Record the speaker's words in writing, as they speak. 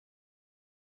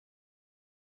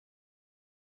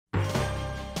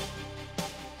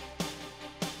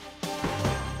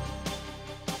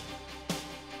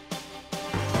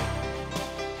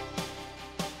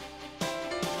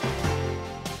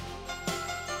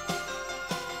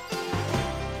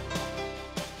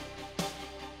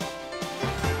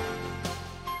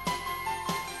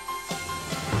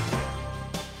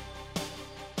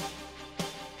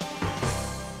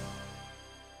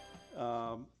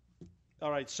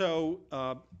right, so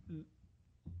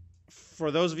for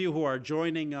those of you who are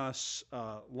joining us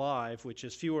live, which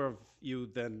is fewer of you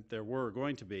than there were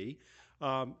going to be,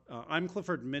 I'm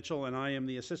Clifford Mitchell, and I am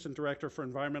the Assistant Director for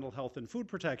Environmental Health and Food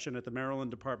Protection at the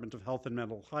Maryland Department of Health and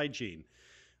Mental Hygiene.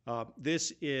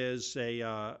 This is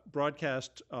a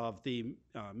broadcast of the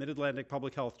Mid-Atlantic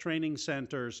Public Health Training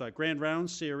Center's Grand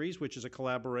Rounds series, which is a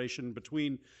collaboration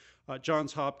between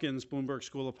Johns Hopkins, Bloomberg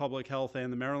School of Public Health,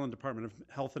 and the Maryland Department of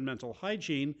Health and Mental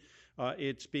Hygiene.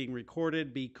 It's being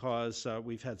recorded because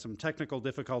we've had some technical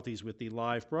difficulties with the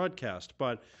live broadcast,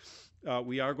 but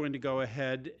we are going to go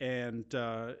ahead and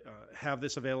have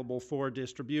this available for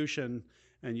distribution,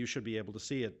 and you should be able to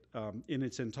see it in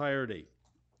its entirety.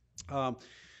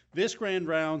 This Grand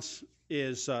Rounds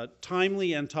is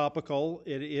timely and topical.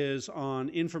 It is on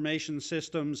information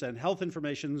systems and health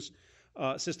information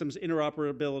systems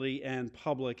interoperability and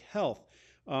public health.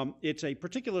 It's a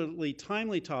particularly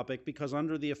timely topic because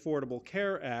under the Affordable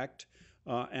Care Act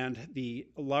and the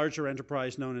larger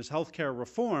enterprise known as healthcare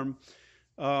reform,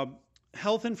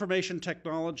 health information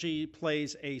technology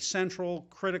plays a central,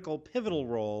 critical, pivotal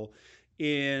role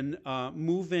in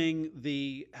moving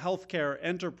the healthcare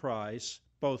enterprise,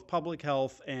 both public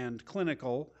health and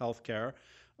clinical healthcare,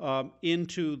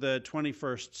 into the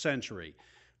 21st century.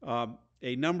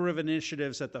 A number of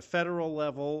initiatives at the federal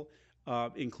level,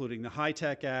 including the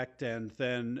HITECH Act and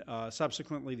then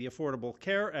subsequently the Affordable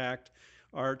Care Act,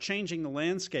 are changing the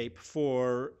landscape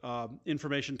for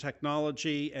information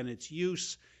technology and its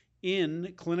use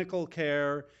in clinical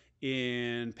care,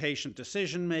 in patient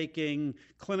decision-making,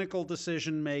 clinical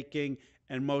decision-making,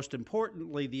 and most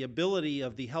importantly, the ability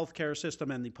of the healthcare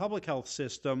system and the public health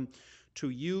system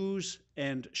to use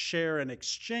and share and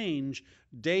exchange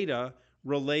data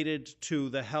related to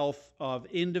the health of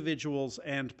individuals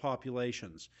and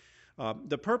populations.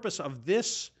 The purpose of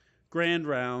this Grand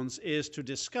Rounds is to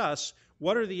discuss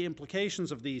what are the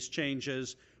implications of these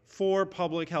changes for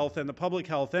public health and the public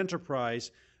health enterprise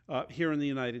here in the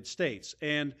United States.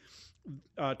 And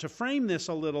to frame this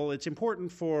a little, it's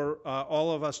important for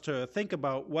all of us to think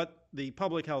about what the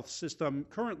public health system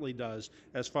currently does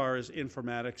as far as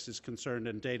informatics is concerned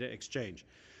and data exchange.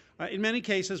 In many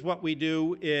cases, what we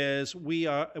do is we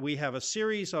have a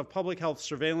series of public health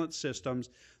surveillance systems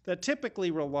that typically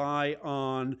rely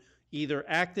on either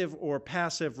active or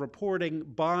passive reporting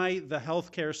by the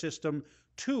healthcare system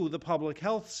to the public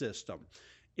health system.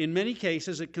 In many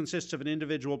cases, it consists of an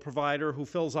individual provider who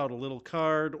fills out a little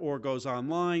card or goes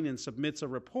online and submits a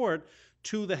report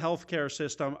to the healthcare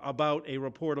system about a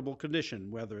reportable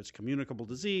condition, whether it's communicable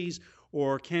disease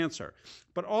or cancer.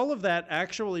 But all of that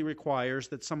actually requires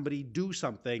that somebody do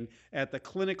something at the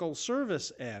clinical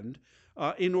service end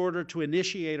in order to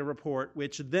initiate a report,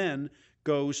 which then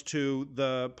goes to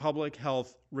the public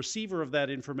health receiver of that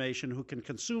information who can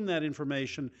consume that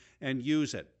information and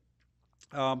use it.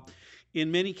 In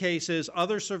many cases,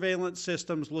 other surveillance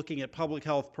systems looking at public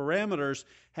health parameters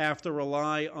have to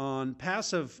rely on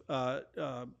passive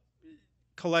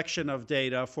collection of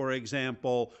data, for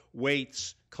example,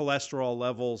 weights, cholesterol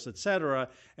levels, etc.,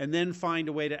 and then find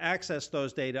a way to access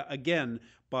those data, again,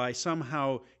 by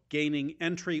somehow gaining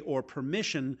entry or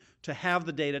permission to have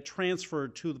the data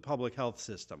transferred to the public health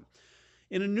system.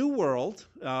 In a new world,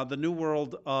 the new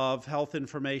world of health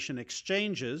information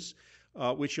exchanges,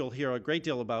 which you'll hear a great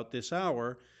deal about this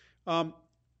hour,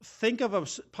 think of a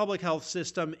public health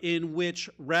system in which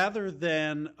rather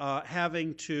than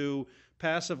having to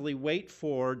passively wait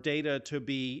for data to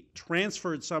be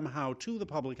transferred somehow to the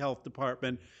public health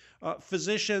department,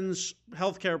 physicians,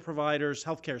 healthcare providers,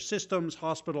 healthcare systems,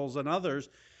 hospitals, and others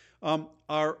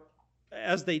are,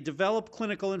 as they develop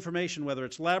clinical information, whether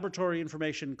it's laboratory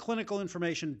information, clinical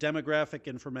information, demographic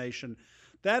information,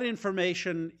 that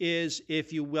information is,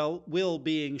 if you will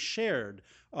being shared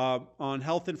on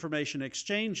health information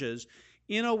exchanges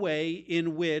in a way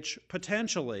in which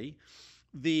potentially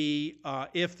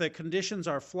if the conditions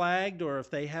are flagged or if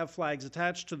they have flags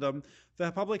attached to them,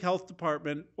 the public health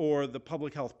department or the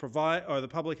public health or the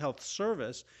public health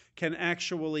service can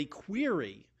actually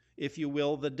query, if you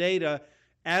will, the data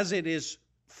as it is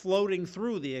floating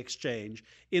through the exchange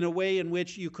in a way in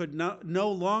which you could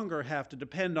no longer have to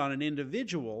depend on an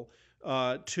individual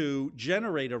to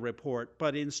generate a report,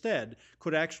 but instead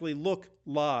could actually look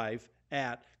live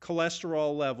at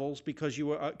cholesterol levels because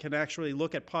you can actually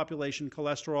look at population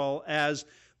cholesterol as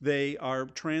they are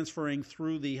transferring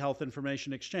through the health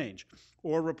information exchange,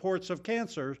 or reports of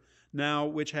cancer now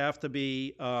which have to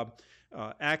be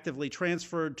actively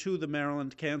transferred to the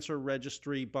Maryland Cancer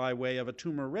Registry by way of a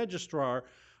tumor registrar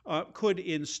could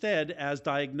instead, as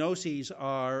diagnoses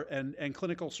are and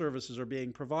clinical services are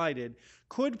being provided,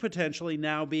 could potentially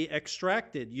now be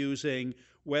extracted using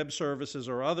web services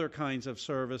or other kinds of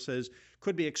services,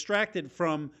 could be extracted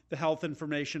from the health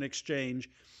information exchange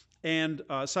and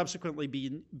subsequently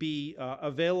be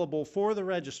available for the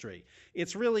registry.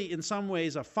 It's really, in some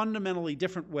ways, a fundamentally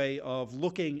different way of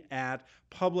looking at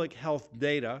public health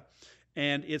data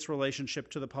and its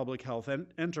relationship to the public health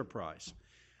enterprise.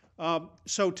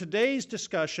 So today's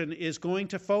discussion is going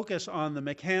to focus on the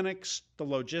mechanics, the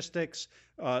logistics,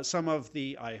 some of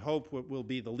the, I hope, what will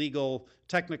be the legal,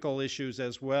 technical issues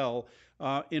as well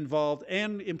involved,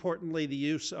 and importantly, the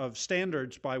use of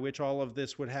standards by which all of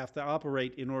this would have to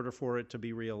operate in order for it to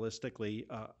be realistically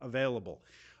available.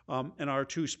 And our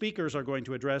two speakers are going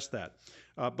to address that.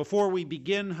 Before we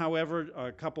begin, however,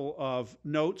 a couple of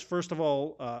notes. First of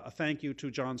all, a thank you to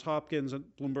Johns Hopkins and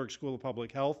Bloomberg School of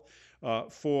Public Health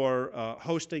for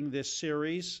hosting this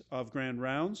series of Grand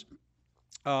Rounds.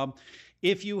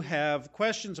 If you have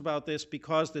questions about this,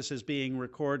 because this is being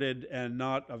recorded and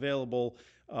not available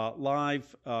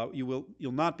live, you'll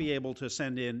not be able to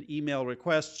send in email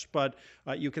requests, but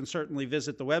you can certainly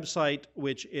visit the website,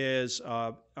 which is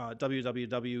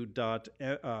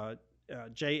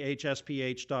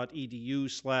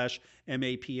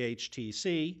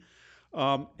www.jhsph.edu/maphtc.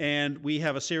 And we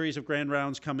have a series of Grand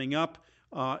Rounds coming up.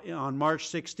 On March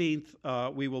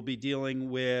 16th, we will be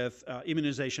dealing with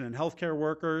immunization and healthcare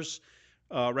workers,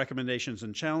 recommendations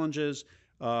and challenges.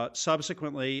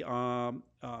 Subsequently,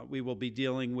 we will be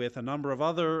dealing with a number of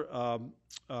other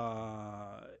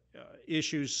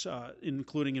issues,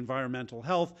 including environmental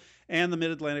health, and the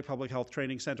Mid-Atlantic Public Health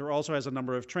Training Center also has a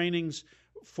number of trainings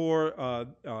for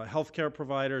healthcare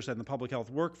providers and the public health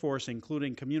workforce,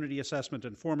 including community assessment,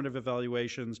 informative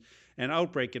evaluations, and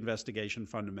outbreak investigation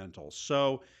fundamentals.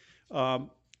 So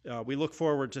we look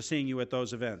forward to seeing you at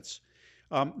those events.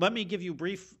 Let me give you a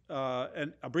brief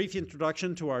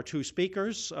introduction to our two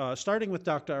speakers, starting with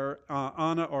Dr.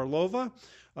 Anna Orlova.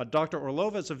 Dr.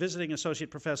 Orlova is a visiting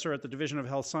associate professor at the Division of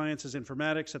Health Sciences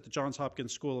Informatics at the Johns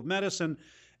Hopkins School of Medicine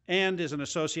and is an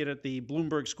associate at the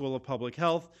Bloomberg School of Public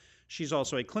Health. She's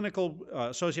also a clinical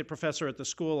associate professor at the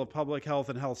School of Public Health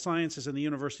and Health Sciences in the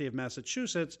University of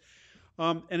Massachusetts,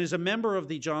 and is a member of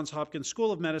the Johns Hopkins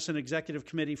School of Medicine Executive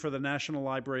Committee for the National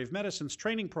Library of Medicine's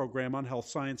training program on health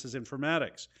sciences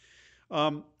informatics.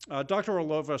 Dr.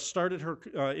 Orlova started her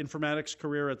informatics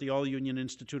career at the All-Union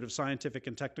Institute of Scientific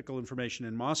and Technical Information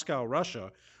in Moscow,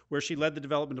 Russia, where she led the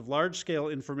development of large-scale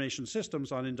information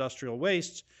systems on industrial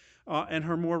wastes, and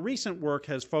her more recent work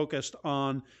has focused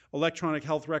on electronic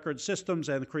health record systems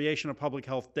and the creation of public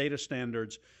health data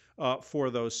standards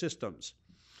for those systems.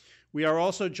 We are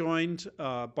also joined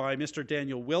by Mr.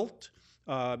 Daneil Wilt.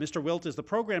 Mr. Wilt is the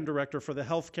program director for the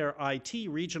Healthcare IT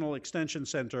Regional Extension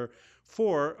Center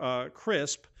for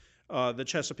CRISP, the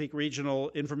Chesapeake Regional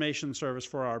Information Service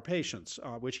for Our Patients,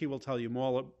 which he will tell you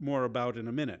more about in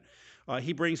a minute.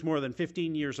 He brings more than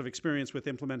 15 years of experience with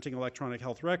implementing electronic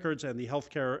health records and the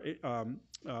healthcare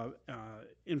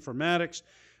informatics,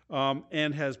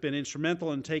 and has been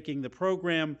instrumental in taking the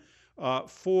program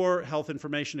for health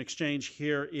information exchange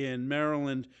here in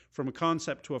Maryland from a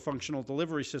concept to a functional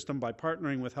delivery system by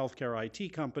partnering with healthcare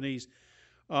IT companies.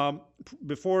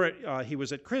 Before he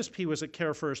was at CRISP, he was at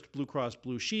CareFirst Blue Cross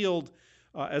Blue Shield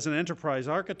as an enterprise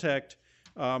architect,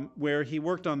 where he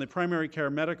worked on the primary care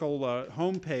medical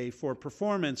home pay for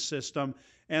performance system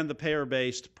and the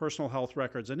payer-based personal health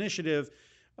records initiative.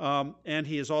 And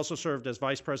he has also served as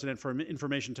vice president for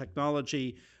information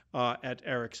technology at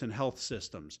Ericsson Health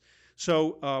Systems.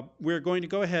 So we're going to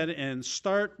go ahead and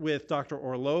start with Dr.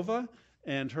 Orlova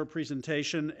and her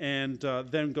presentation, and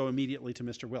then go immediately to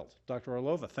Mr. Wilt. Dr.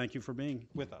 Orlova, thank you for being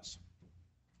with us.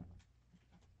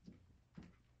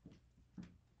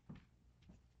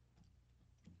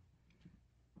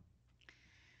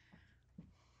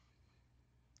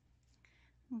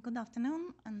 Good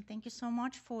afternoon, and thank you so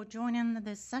much for joining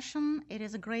this session. It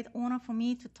is a great honor for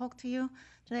me to talk to you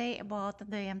today about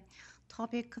the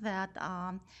topic that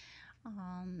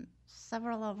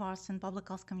several of us in public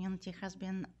health community has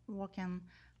been working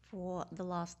for the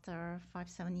last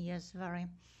 5-7 years very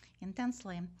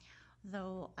intensely.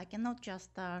 Though I cannot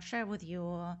just share with you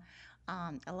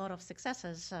a lot of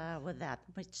successes with that,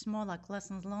 but it's more like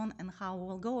lessons learned and how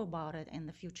we'll go about it in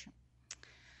the future.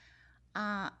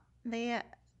 The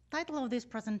title of this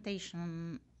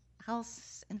presentation,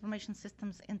 Health Information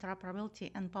Systems Interoperability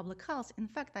and Public Health, in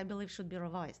fact, I believe should be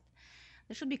revised.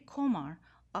 There should be comma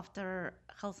after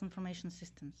health information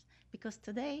systems, because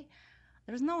today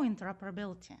there is no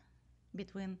interoperability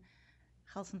between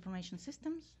health information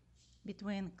systems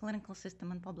between clinical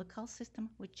system and public health system.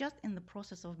 We're just in the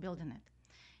process of building it.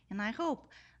 And I hope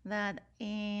that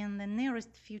in the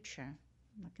nearest future,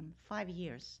 like in 5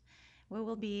 years, we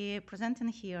will be presenting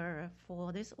here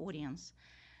for this audience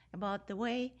about the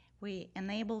way we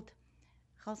enabled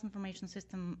health information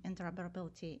system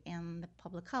interoperability, and the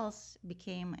public health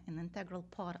became an integral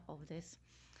part of this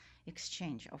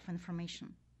exchange of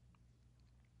information.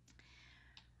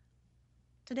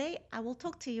 Today, I will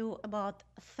talk to you about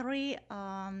 3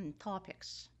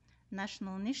 topics: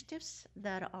 national initiatives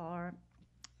that are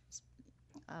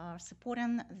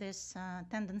supporting this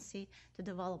tendency to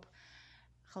develop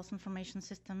health information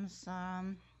systems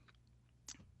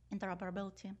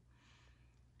interoperability,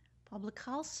 public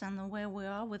health and where we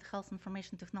are with health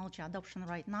information technology adoption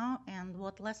right now, and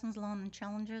what lessons learned and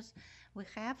challenges we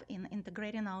have in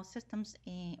integrating our systems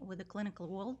with the clinical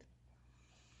world.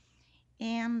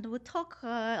 And we talk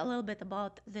a little bit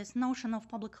about this notion of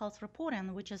public health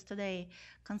reporting, which is today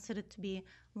considered to be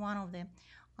one of the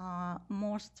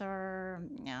most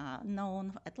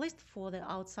known, at least for the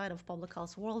outside of public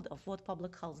health world, of what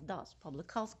public health does.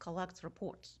 Public health collects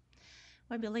reports.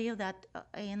 We believe that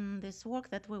in this work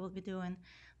that we will be doing,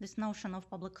 this notion of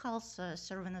public health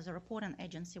serving as a reporting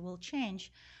agency will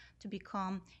change to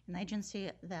become an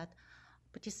agency that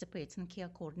participates in care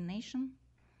coordination,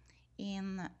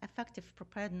 in effective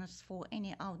preparedness for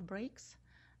any outbreaks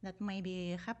that may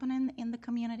be happening in the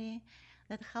community,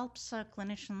 that helps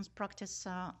clinicians practice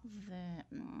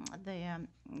the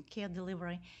care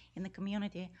delivery in a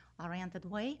community-oriented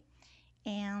way.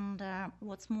 And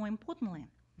what's more importantly,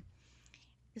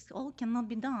 this all cannot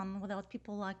be done without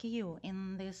people like you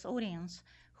in this audience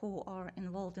who are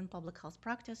involved in public health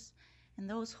practice, and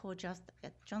those who just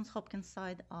at Johns Hopkins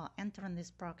side are entering this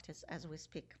practice as we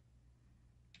speak.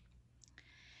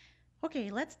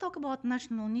 Okay, let's talk about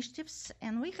national initiatives,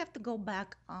 and we have to go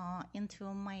back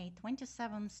into May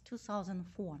 27th,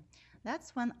 2004.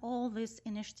 That's when all these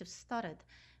initiatives started,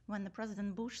 when the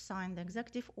President Bush signed the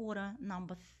executive order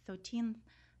number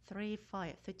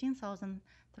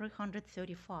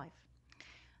 13,335.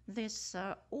 This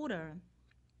order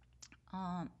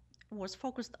was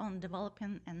focused on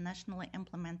developing and nationally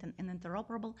implementing an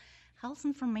interoperable health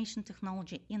information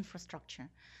technology infrastructure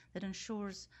that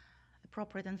ensures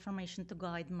appropriate information to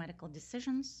guide medical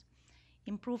decisions,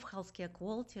 improve healthcare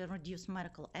quality, reduce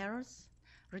medical errors,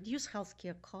 reduce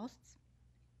healthcare costs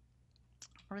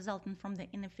resulting from the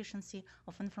inefficiency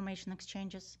of information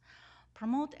exchanges,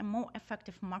 promote a more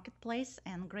effective marketplace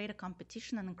and greater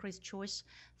competition and increased choice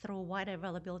through wider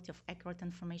availability of accurate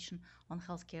information on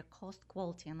healthcare cost,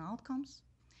 quality, and outcomes,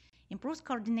 improves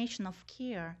coordination of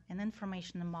care and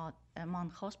information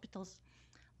among hospitals,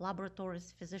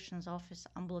 laboratories, physician's office,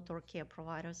 ambulatory care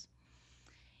providers,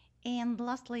 and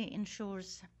lastly,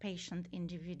 ensures patient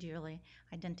individually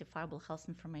identifiable health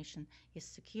information is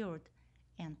secured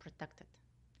and protected.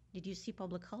 Did you see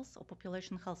public health or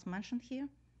population health mentioned here?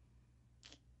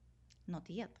 Not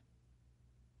yet.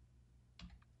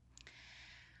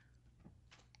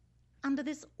 Under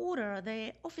this order,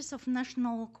 the Office of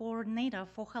National Coordinator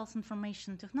for Health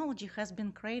Information Technology has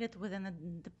been created within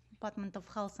the Department of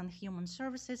Health and Human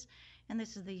Services, and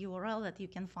this is the URL that you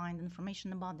can find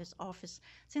information about this office.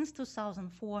 Since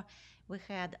 2004, we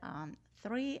had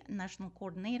 3 national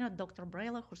coordinators, Dr.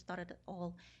 Brailer, who started it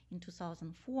all in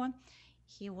 2004.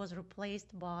 He was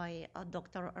replaced by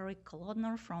Dr. Eric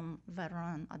Kolodner from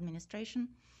Veteran Administration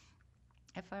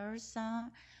Affairs,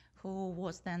 who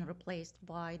was then replaced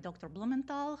by Dr.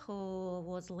 Blumenthal, who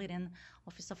was leading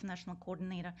Office of National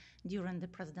Coordinator during the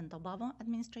President Obama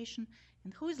administration,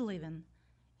 and who is leaving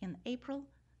in April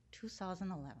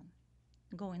 2011,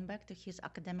 going back to his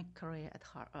academic career at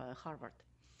Harvard.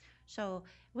 So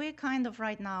we're kind of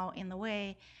right now in the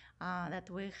way that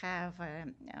we have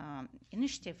an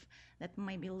initiative that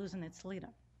may be losing its leader.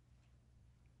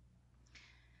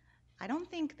 I don't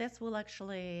think this will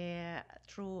actually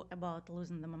true about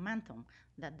losing the momentum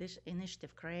that this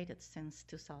initiative created since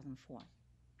 2004.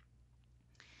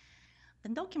 The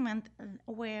document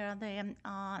where the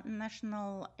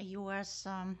national U.S.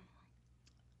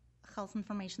 Health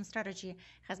information strategy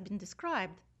has been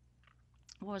described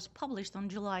was published on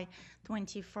July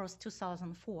 21st,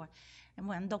 2004. And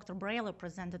when Dr. Brailer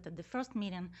presented at the first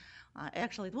meeting,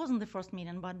 actually it wasn't the first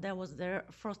meeting, but there was their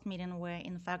first meeting where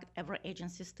in fact every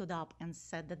agency stood up and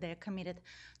said that they're committed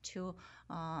to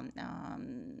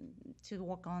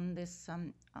work on this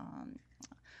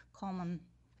common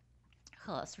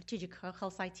strategic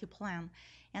health IT plan.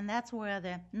 And that's where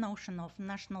the notion of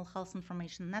National Health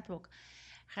Information Network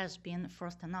has been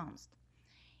first announced.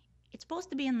 It's supposed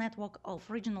to be a network of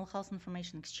regional health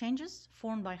information exchanges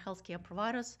formed by healthcare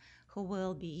providers who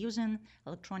will be using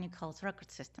electronic health record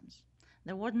systems.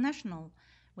 The word national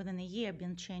within a year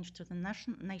been changed to the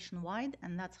nationwide,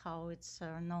 and that's how it's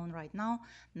known right now,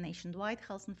 Nationwide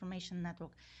Health Information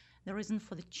Network. The reason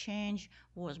for the change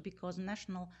was because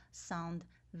national sound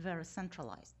very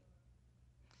centralized.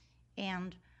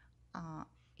 And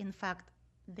in fact,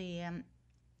 the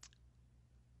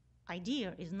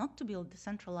idea is not to build a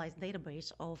centralized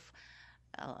database of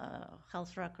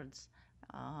health records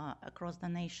across the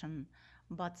nation,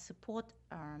 but support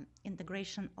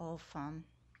integration of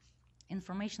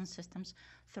information systems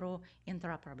through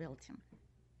interoperability.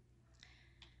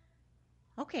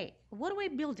 Okay, what are we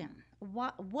building?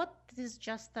 What is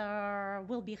just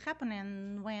will be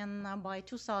happening when by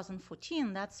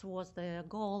 2014, that was the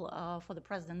goal for the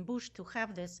President Bush to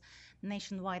have this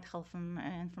nationwide health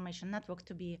information network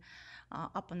to be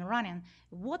up and running.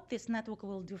 What this network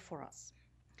will do for us?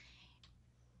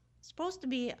 It's supposed to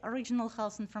be a regional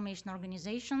health information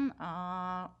organization,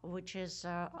 which is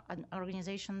an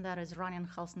organization that is running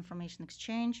health information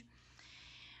exchange,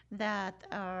 that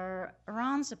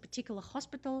runs a particular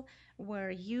hospital where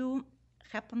you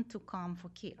happen to come for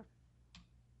care.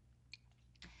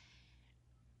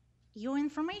 Your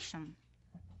information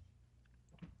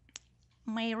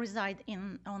may reside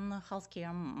on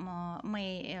healthcare,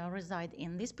 may reside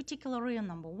in this particular area,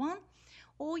 number one,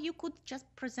 or you could just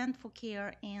present for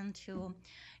care into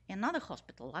another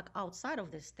hospital, like outside of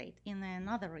this state, in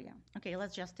another area. Okay,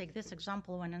 let's just take this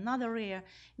example when another area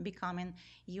becoming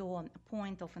your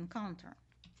point of encounter.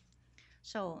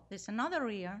 So this another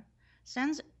area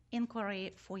sends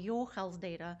inquiry for your health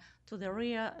data to the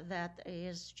area that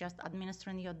is just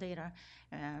administering your data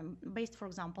based, for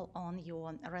example, on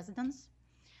your residence.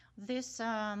 This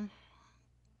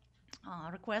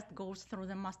request goes through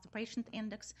the master patient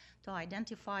index to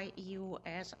identify you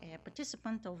as a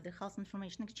participant of the health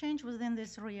information exchange within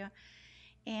this area,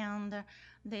 and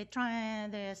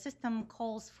the system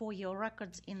calls for your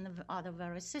records in the other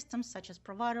various systems such as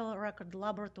provider record,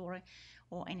 laboratory,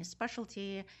 or any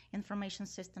specialty information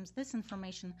systems. This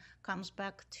information comes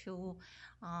back to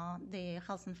the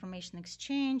health information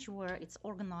exchange, where it's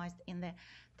organized in the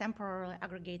temporary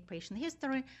aggregate patient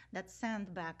history that's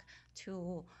sent back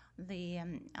to the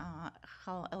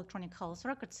electronic health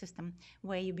record system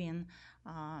where you've been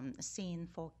seen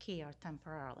for care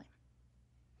temporarily.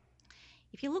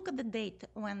 If you look at the date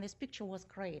when this picture was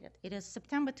created, it is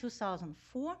September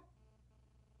 2004.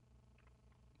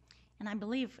 And I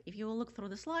believe if you look through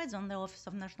the slides on the Office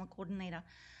of National Coordinator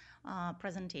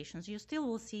presentations, you still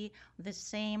will see the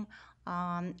same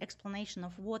explanation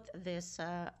of what this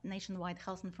nationwide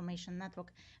health information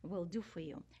network will do for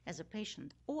you as a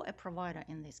patient or a provider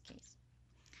in this case.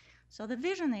 So the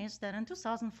vision is that in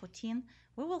 2014,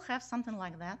 we will have something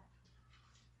like that,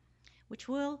 which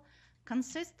will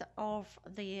consist of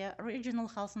the regional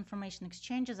health information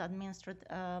exchanges administered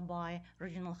by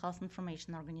regional health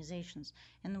information organizations.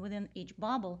 And within each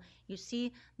bubble, you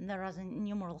see there are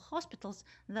numerous hospitals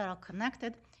that are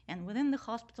connected, and within the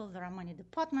hospital there are many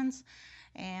departments,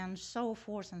 and so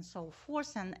forth and so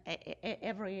forth. And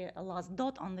every last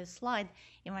dot on this slide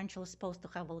eventually is supposed to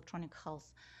have electronic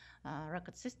health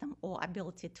record system or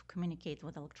ability to communicate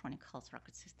with electronic health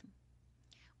record system.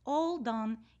 All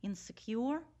done in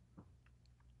secure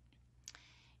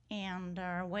and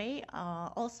way,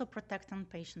 also protecting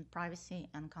patient privacy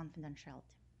and confidentiality.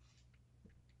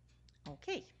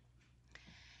 Okay.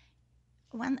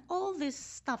 When all this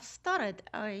stuff started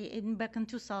back in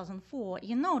 2004,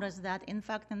 you notice that, in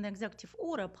fact, in the executive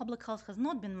order, public health has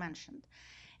not been mentioned.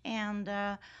 And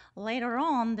later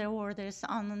on, there were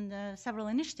several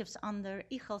initiatives under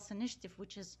eHealth Initiative,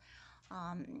 which is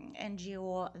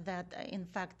NGO that, in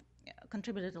fact,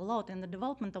 contributed a lot in the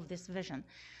development of this vision.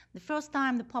 The first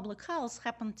time the public health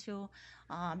happened to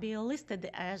be listed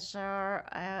as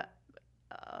a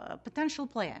potential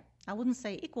player. I wouldn't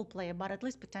say equal player, but at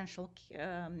least potential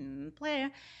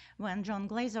player, when John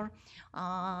Glaser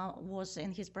was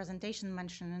in his presentation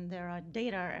mentioning there are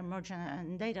data emerging,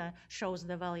 and data shows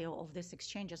the value of these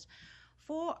exchanges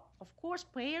for, of course,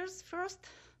 payers first,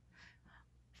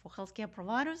 for healthcare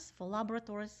providers, for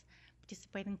laboratories,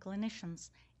 participating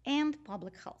clinicians, and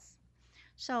public health.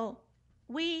 So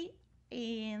we,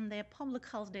 in the Public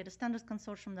Health Data Standards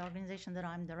Consortium, the organization that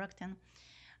I'm directing,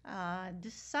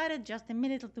 decided just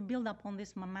immediately to build up on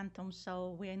this momentum.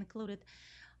 So we included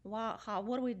what are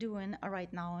we doing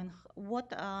right now and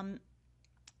what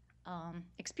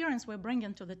experience we're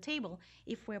bringing to the table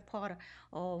if we're part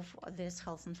of this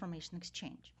health information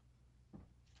exchange.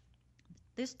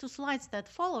 These two slides that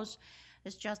follows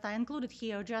is just, I included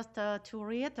here just to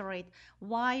reiterate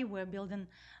why we're building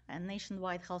a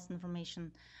nationwide health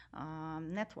information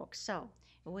network. So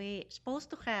we're supposed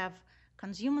to have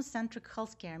consumer-centric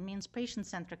healthcare, means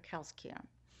patient-centric healthcare,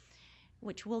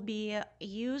 which will be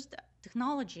used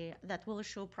technology that will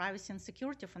assure privacy and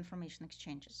security of information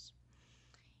exchanges.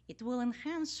 It will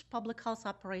enhance public health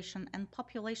operation and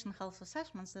population health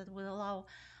assessments that will allow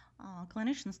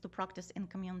clinicians to practice in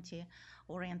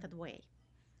community-oriented way.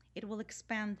 It will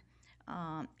expand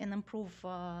and improve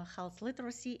health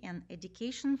literacy and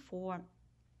education for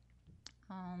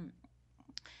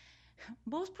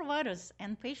both providers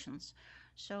and patients,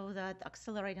 so that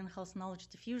accelerating health knowledge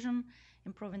diffusion,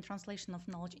 improving translation of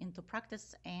knowledge into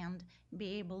practice, and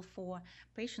be able for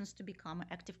patients to become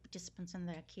active participants in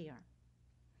their care.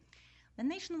 The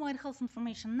Nationwide Health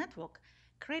Information Network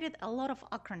created a lot of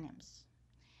acronyms.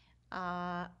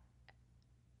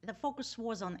 The focus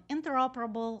was on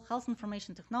interoperable health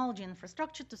information technology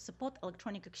infrastructure to support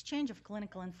electronic exchange of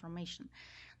clinical information.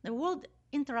 The word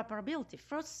interoperability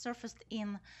first surfaced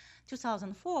in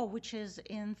 2004, which is,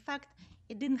 in fact,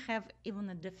 it didn't have even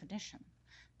a definition.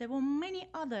 There were many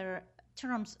other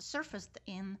terms surfaced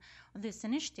in this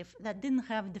initiative that didn't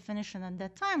have definition at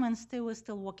that time, and we're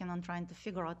still working on trying to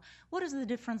figure out what is the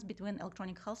difference between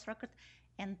electronic health record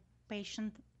and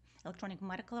patient electronic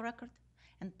medical record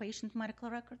and patient medical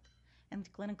record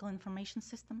and clinical information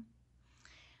system.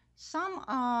 Some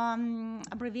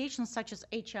abbreviations such as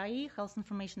HIE, Health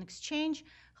Information Exchange,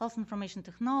 Health Information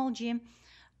Technology,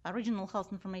 Regional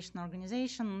Health Information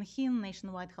Organization, HIN,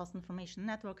 Nationwide Health Information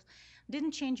Networks,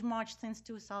 didn't change much since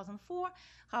 2004.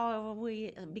 However,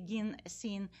 we begin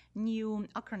seeing new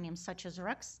acronyms such as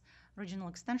REX, Regional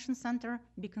Extension Center,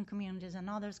 Beacon Communities, and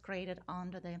others created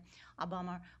under the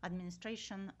Obama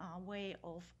administration way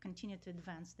of continue to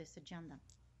advance this agenda.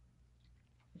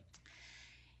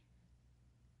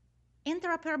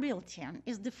 Interoperability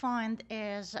is defined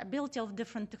as ability of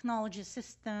different technology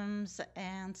systems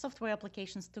and software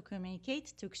applications to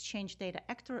communicate, to exchange data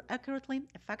accurately,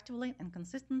 effectively, and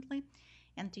consistently,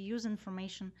 and to use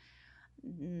information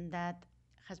that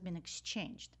has been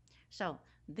exchanged. So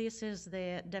this is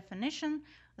the definition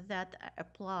that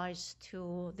applies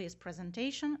to this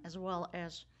presentation, as well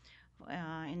as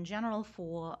in general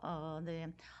for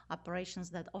the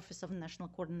operations that Office of National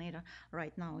Coordinator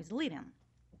right now is leading.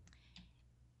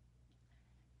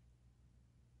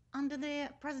 Under the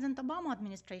President Obama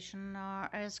administration,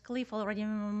 as Cliff already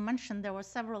mentioned, there were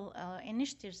several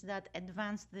initiatives that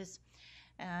advanced this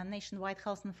nationwide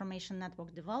health information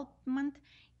network development,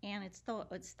 and it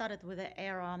started with the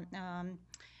ERA,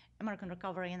 American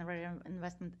Recovery and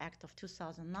Reinvestment Act of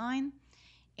 2009.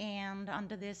 And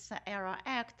under this ERA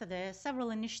Act, there are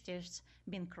several initiatives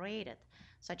being created,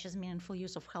 such as meaningful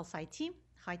use of health IT,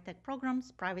 high-tech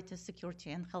programs, privacy,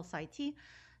 security, and health IT,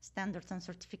 standards and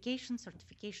certification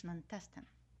and testing.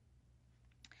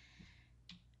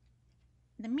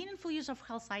 The meaningful use of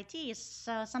health IT is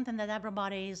something that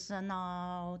everybody is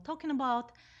now talking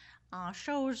about.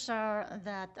 Shows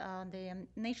that the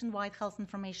nationwide health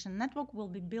information network will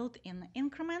be built in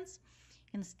increments,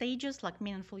 in stages like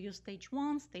meaningful use stage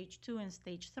 1, stage 2, and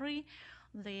stage 3.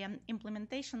 The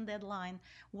implementation deadline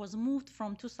was moved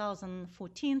from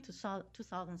 2014 to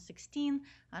 2016.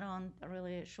 I don't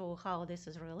really sure how this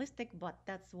is realistic, but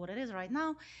that's what it is right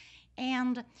now.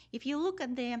 And if you look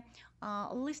at the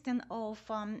listing of,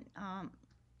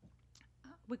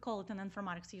 we call it an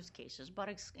informatics use cases, but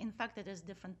in fact it is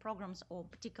different programs or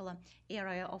particular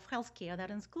area of healthcare that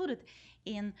is included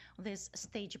in this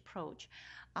stage approach.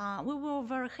 We were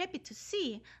very happy to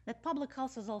see that public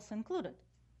health is also included.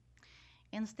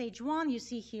 In stage 1, you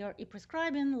see here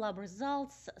e-prescribing, lab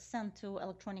results sent to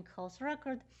electronic health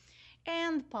record,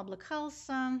 and public health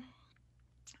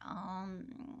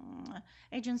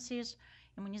agencies,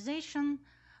 immunization,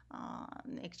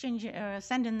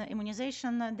 sending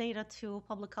immunization data to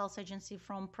public health agency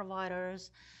from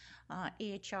providers.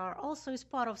 EHR also is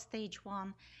part of stage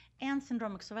 1, and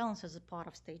syndromic surveillance is a part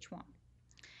of stage 1.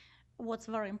 What's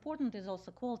very important is also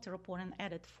quality reporting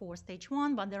added for stage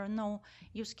 1, but there are no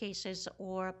use cases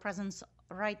or presence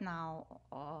right now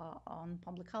on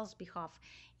public health's behalf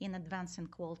in advancing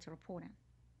quality reporting.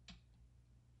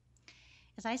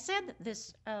 As I said,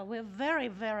 we're very,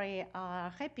 very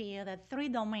happy that 3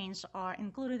 domains are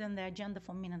included in the agenda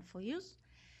for meaningful use,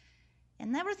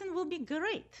 and everything will be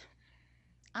great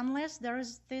unless there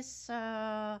is this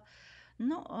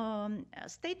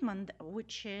statement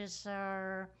which is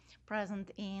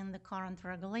present in the current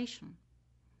regulation,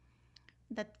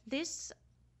 that these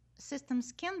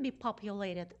systems can be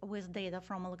populated with data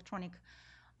from electronic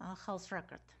health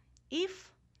record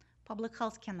if public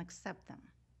health can accept them.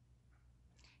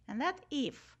 And that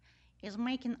if is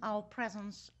making our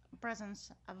presence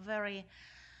a very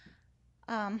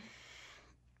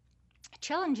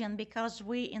challenging, because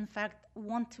we in fact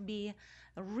want to be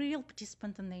a real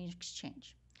participant in the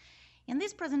exchange. In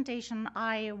this presentation,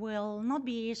 I will not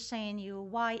be saying you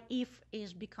why if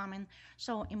is becoming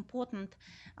so important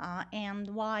and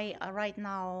why right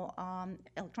now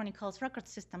electronic health record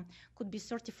system could be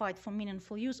certified for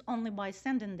meaningful use only by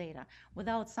sending data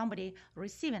without somebody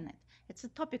receiving it. It's a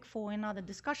topic for another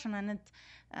discussion, and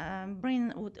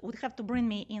it would have to bring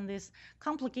me in this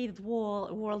complicated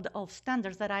world of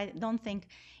standards that I don't think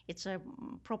it's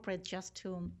appropriate just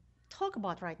to talk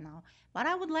about right now. But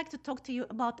I would like to talk to you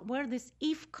about where this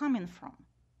if coming from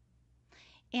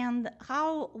and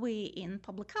how we in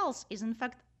public health is in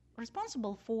fact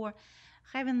responsible for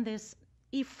having this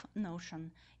if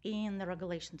notion in the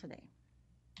regulation today.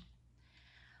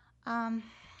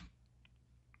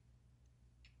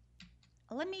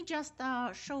 Let me just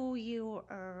show you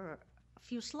a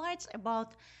few slides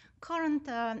about current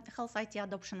health IT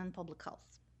adoption in public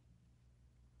health.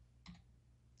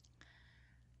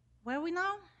 Where are we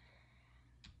now?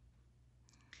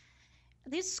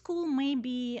 This school may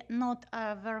be not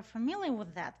very familiar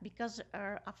with that, because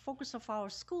a focus of our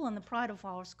school and the pride of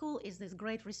our school is this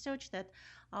great research that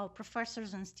our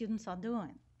professors and students are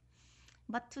doing.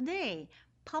 But today,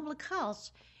 public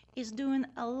health is doing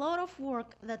a lot of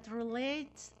work that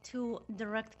relates to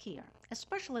direct care,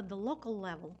 especially at the local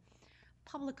level.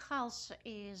 Public health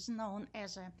is known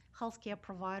as a healthcare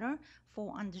provider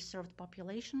for underserved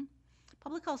population.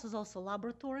 Public health is also a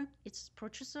laboratory. It's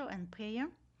purchaser and payer.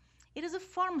 It is a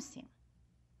pharmacy.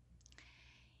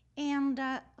 And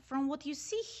from what you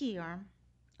see here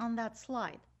on that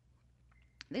slide,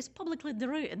 this publicly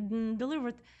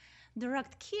delivered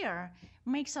direct care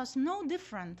makes us no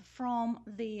different from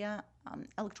the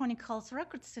electronic health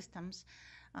record systems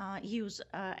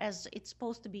as it's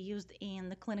supposed to be used in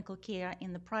the clinical care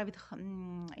in the private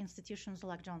institutions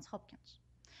like Johns Hopkins.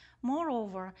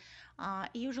 Moreover,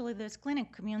 usually these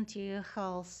clinic community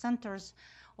health centers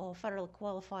or federal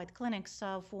qualified clinics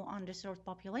for underserved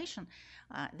population,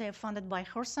 they're funded by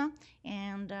HRSA,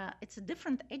 and it's a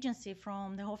different agency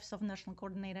from the Office of National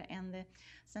Coordinator and the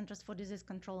Centers for Disease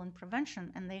Control and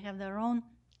Prevention, and they have their own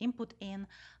input in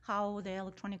how the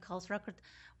electronic health record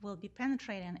will be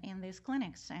penetrating in these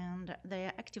clinics, and they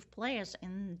are active players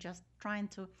in just trying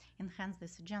to enhance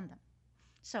this agenda.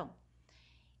 So,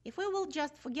 if we will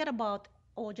just forget about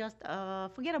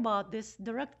this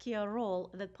direct care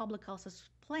role that public health is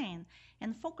playing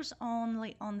and focus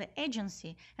only on the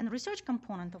agency and research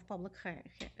component of public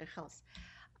health,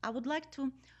 I would like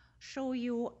to show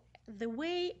you the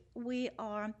way we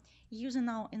are using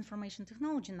our information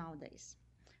technology nowadays.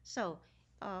 So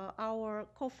our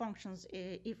core functions,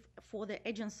 if for the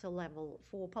agency level,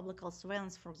 for public health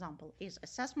surveillance, for example, is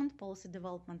assessment, policy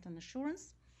development, and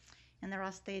assurance. And there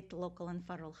are state, local, and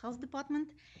federal health department.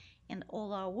 And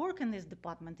all our work in this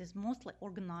department is mostly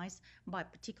organized by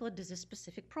particular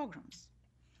disease-specific programs.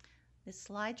 This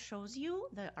slide shows you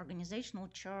the organizational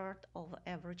chart of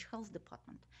average health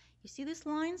department. You see these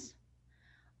lines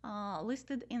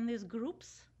listed in these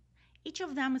groups? Each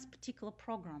of them is a particular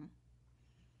program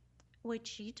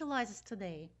which utilizes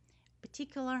today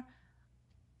particular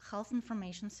health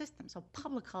information system, so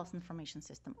public health information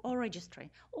system or registry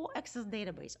or access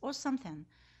database or something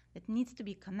that needs to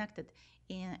be connected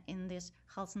in this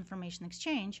health information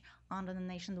exchange under the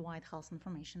nationwide health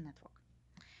information network.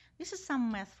 This is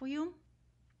some math for you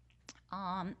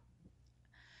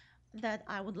that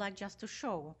I would like just to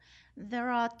show. There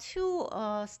are two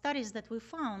studies that we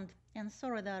found, and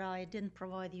sorry that I didn't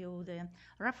provide you the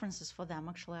references for them.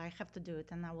 Actually, I have to do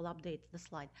it, and I will update the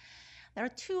slide. There are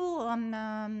two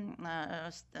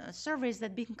surveys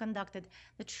that being conducted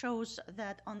that shows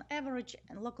that on average,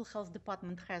 a local health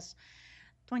department has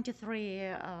 23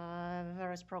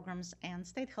 various programs, and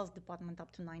state health department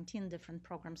up to 19 different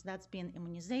programs. That's been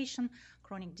immunization,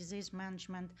 chronic disease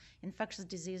management, infectious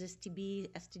diseases,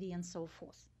 TB, STD, and so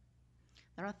forth.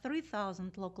 There are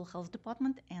 3,000 local health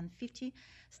department and 50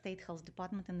 state health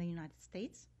department in the United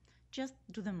States. Just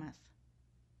do the math.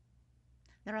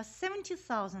 There are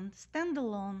 70,000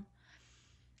 standalone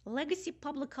legacy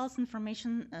public health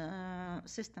information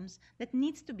systems that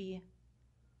needs to be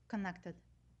connected,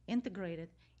 integrated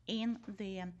in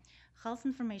the health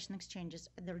information exchanges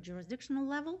at their jurisdictional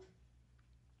level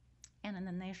and at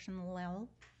the national level.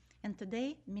 And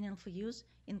today, meaningful use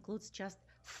includes just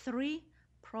 3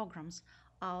 programs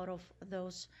out of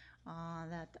those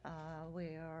that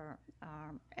we are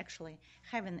actually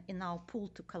having in our pool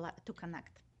to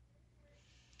connect.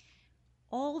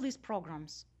 all these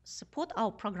programs support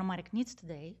our programmatic needs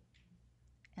today,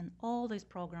 and all these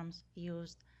programs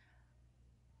use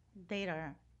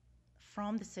data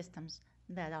from the systems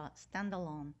that are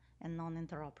standalone and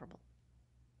non-interoperable.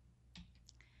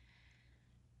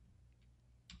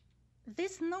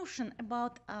 This notion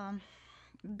about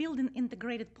building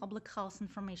integrated public health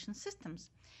information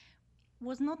systems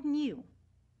was not new.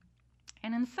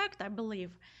 And in fact, I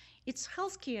believe it's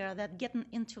healthcare that getting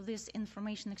into this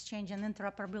information exchange and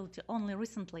interoperability only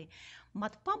recently,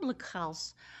 but public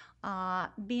health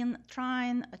been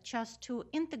trying just to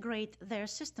integrate their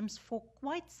systems for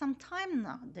quite some time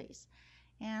nowadays.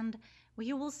 And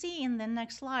you will see in the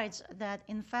next slides that,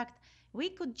 in fact, we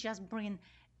could just bring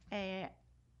a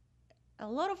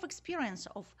lot of experience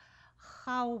of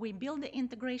how we build the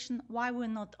integration, why we're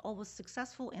not always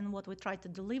successful in what we try to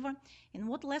deliver, and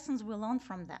what lessons we learn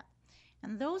from that.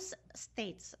 And those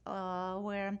states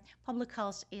where public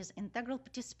health is integral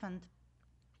participant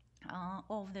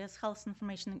of this health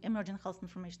information, emerging health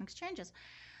information exchanges,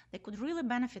 they could really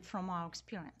benefit from our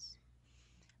experience.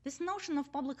 This notion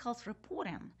of public health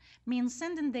reporting means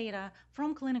sending data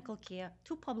from clinical care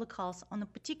to public health on a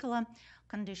particular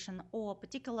condition or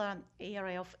particular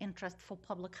area of interest for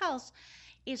public health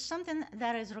is something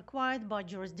that is required by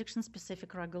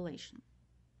jurisdiction-specific regulation.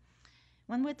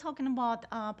 When we're talking about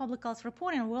public health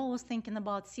reporting, we're always thinking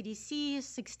about CDC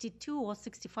 62 or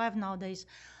 65 nowadays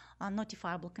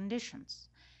notifiable conditions.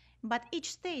 But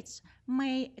each state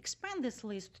may expand this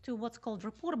list to what's called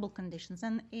reportable conditions.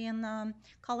 And in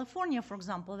California, for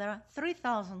example, there are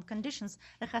 3,000 conditions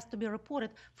that has to be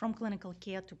reported from clinical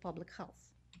care to public health.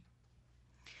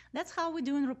 That's how we're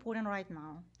doing reporting right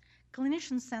now.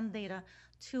 Clinicians send data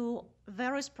to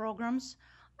various programs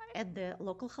at the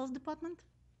local health department.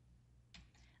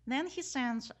 Then he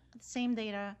sends the same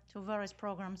data to various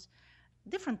programs,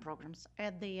 different programs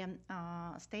at the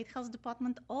state health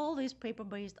department, all these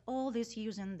paper-based, all this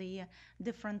using the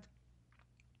different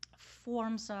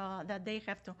forms that they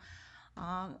have to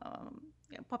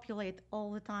populate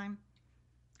all the time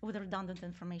with redundant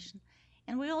information.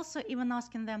 And we're also even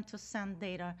asking them to send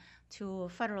data to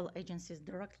federal agencies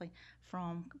directly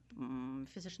from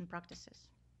physician practices.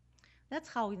 That's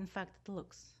how, in fact, it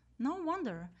looks. No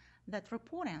wonder that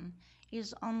reporting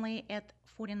is only at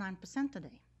 49%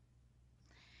 today.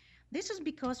 This is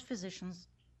because physicians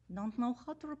don't know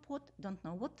how to report, don't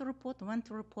know what to report, when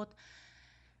to report,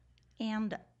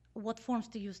 and what forms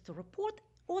to use to report,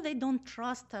 or they don't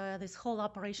trust this whole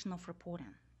operation of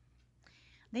reporting.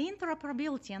 The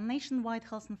interoperability and nationwide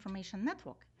health information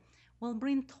network will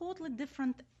bring totally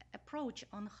different approach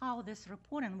on how this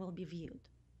reporting will be viewed.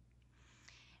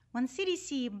 When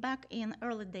CDC back in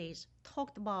early days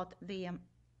talked about the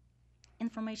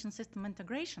information system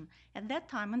integration, at that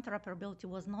time interoperability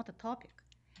was not a topic.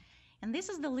 And this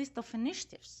is the list of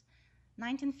initiatives.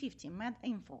 1950,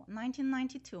 MedInfo,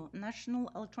 1992, National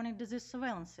Electronic Disease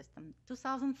Surveillance System,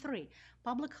 2003,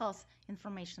 Public Health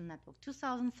Information Network,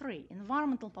 2003,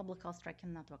 Environmental Public Health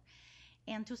Tracking Network,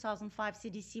 and 2005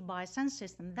 CDC Biosense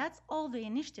System. That's all the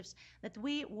initiatives that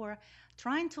we were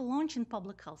trying to launch in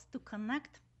public health to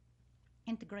connect,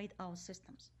 integrate our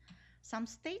systems. Some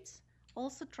states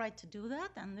also tried to do that,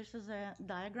 and this is a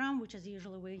diagram which is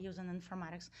usually we use in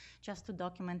informatics just to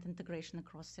document integration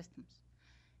across systems.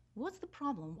 What's the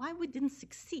problem? Why we didn't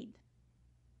succeed?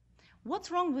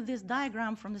 What's wrong with this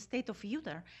diagram from the state of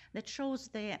Utah that shows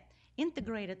the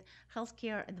integrated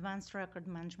healthcare advanced record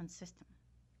management system?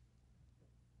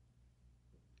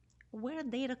 Where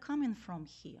data coming from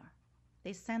here?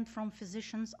 They sent from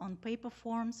physicians on paper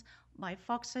forms, by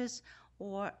faxes,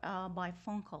 or by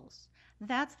phone calls.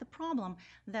 That's the problem,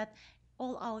 that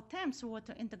all our attempts were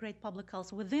to integrate public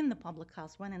health within the public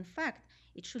health, when in fact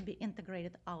it should be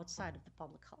integrated outside of the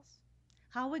public health.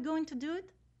 How are we going to do it?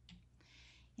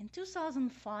 In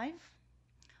 2005,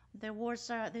 there was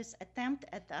this attempt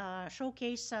at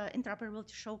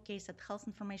interoperability showcase at Health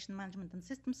Information Management and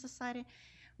Systems Society,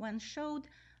 when showed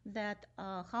that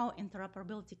how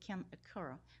interoperability can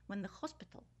occur when the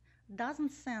hospital doesn't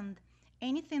send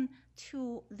anything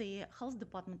to the health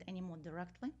department anymore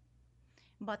directly,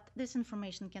 but this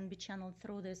information can be channeled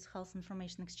through this health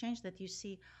information exchange that you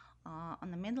see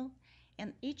on the middle,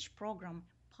 and each program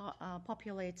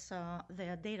populates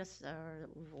their data or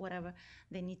whatever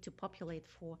they need to populate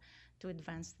for to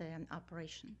advance the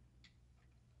operation.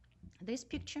 This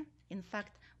picture, in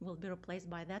fact, will be replaced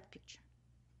by that picture.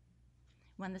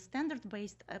 When the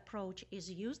standard-based approach is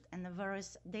used and the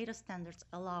various data standards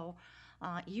allow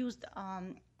used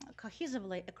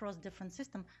cohesively across different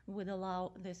systems, would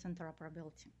allow this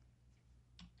interoperability.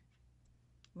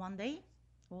 One day,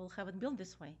 We will have it built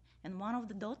this way. And one of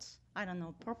the dots, I don't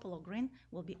know, purple or green,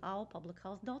 will be our public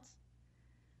health dots.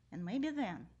 And maybe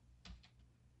then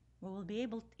we will be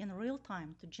able in real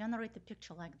time to generate a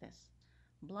picture like this.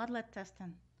 Blood-lead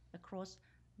testing across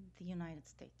the United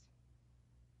States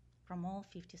from all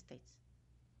 50 states.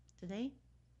 Today,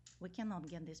 we cannot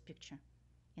get this picture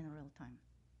in real time.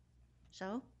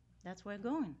 So that's where we're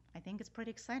going. I think it's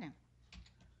pretty exciting.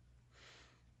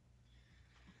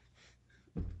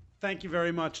 Thank you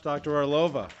very much, Dr.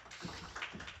 Orlova.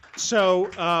 So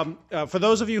for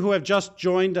those of you who have just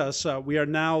joined us, we are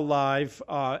now live,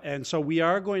 and so we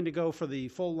are going to go for the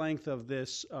full length of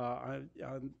this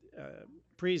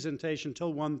presentation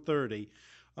till 1:30.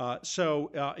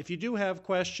 So if you do have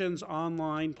questions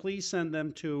online, please send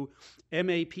them to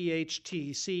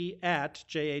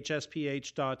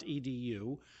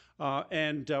maphtc@jhsph.edu.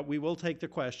 And we will take the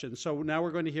questions. So now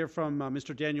we're going to hear from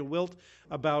Mr. Daneil Wilt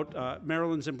about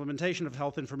Maryland's implementation of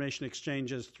health information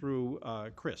exchanges through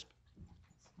CRISP.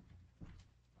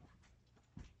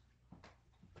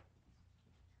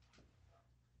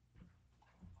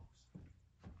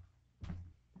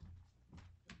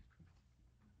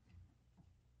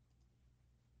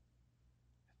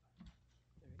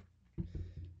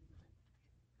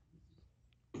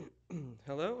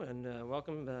 Hello, and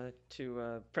welcome to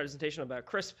a presentation about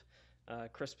CRISP.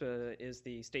 CRISP is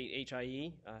the state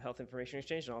HIE, Health Information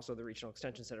Exchange, and also the Regional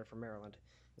Extension Center for Maryland.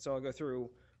 So I'll go through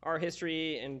our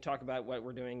history and talk about what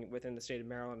we're doing within the state of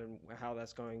Maryland and how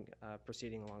that's going,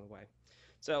 proceeding along the way.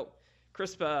 So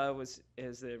CRISP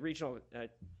is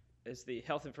the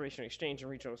Health Information Exchange and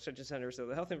Regional Extension Center. So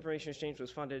the Health Information Exchange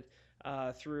was funded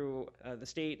through the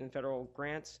state and federal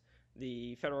grants,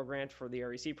 the federal grant for the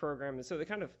REC program, and so they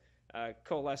kind of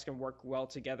coalesce and work well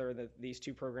together. These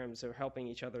two programs are helping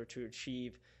each other to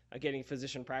achieve getting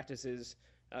physician practices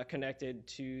connected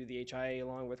to the HIA,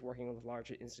 along with working with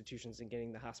large institutions and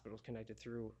getting the hospitals connected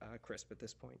through CRISP at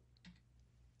this point.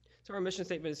 So our mission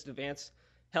statement is to advance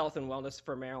health and wellness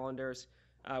for Marylanders.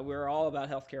 We're all about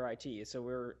healthcare IT, so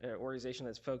we're an organization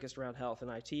that's focused around health and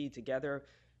IT together.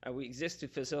 We exist to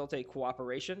facilitate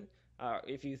cooperation.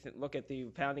 If you look at the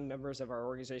founding members of our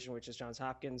organization, which is Johns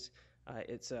Hopkins,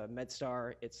 it's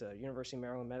MedStar, it's University of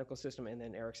Maryland Medical System, and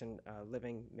then Erickson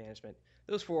Living Management.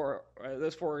 Those four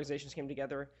organizations came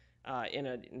together in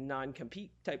a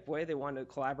non-compete type way. They wanted to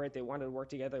collaborate, they wanted to work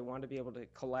together, they wanted to be able to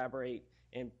collaborate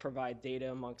and provide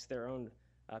data amongst their own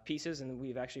pieces, and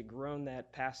we've actually grown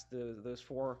that past those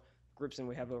four groups, and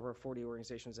we have over 40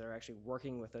 organizations that are actually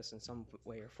working with us in some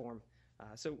way or form.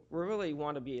 So we really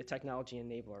want to be a technology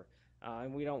enabler.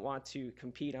 And we don't want to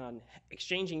compete on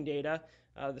exchanging data.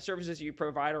 The services you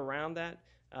provide around that,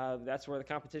 that's where the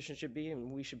competition should be, and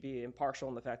we should be impartial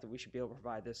in the fact that we should be able to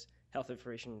provide this health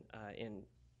information in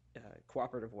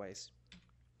cooperative ways.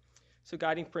 So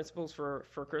guiding principles for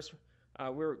CRISP,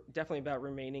 we're definitely about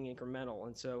remaining incremental,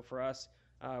 and so for us,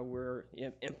 we're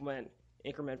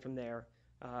increment from there.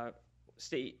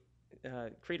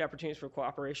 Create opportunities for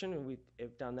cooperation, and we've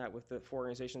done that with the 4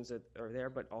 organizations that are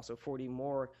there, but also 40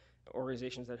 more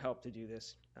organizations that help to do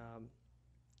this.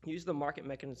 Use the market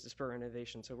mechanisms to spur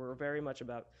innovation. So we're very much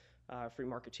about free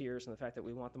marketeers and the fact that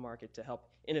we want the market to help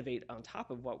innovate on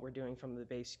top of what we're doing from the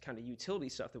base kind of utility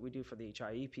stuff that we do for the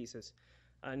HIE pieces.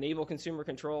 Enable consumer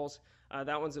controls.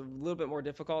 That one's a little bit more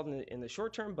difficult in the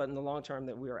short term, but in the long term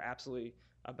that we are absolutely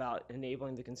about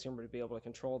enabling the consumer to be able to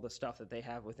control the stuff that they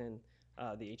have within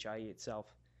the HIE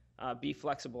itself. Be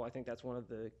flexible. I think that's one of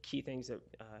the key things that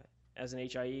as an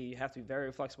HIE, you have to be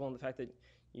very flexible in the fact that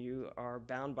you are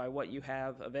bound by what you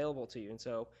have available to you. And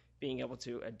so being able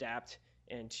to adapt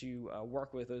and to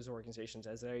work with those organizations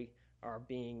as they are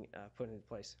being put into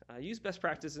place. Use best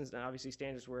practices and obviously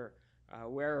standards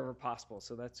wherever possible.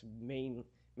 So that's main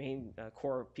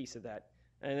core piece of that.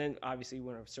 And then obviously we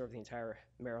want to serve the entire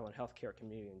Maryland healthcare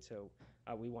community. And so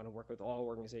we want to work with all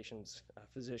organizations,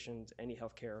 physicians, any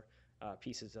healthcare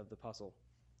pieces of the puzzle.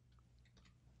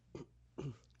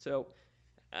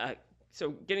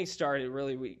 So getting started,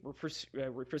 really, we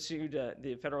pursued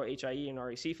the federal HIE and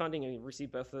REC funding, and we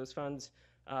received both of those funds.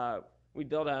 We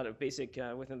built out a basic,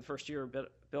 within the first year,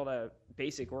 built a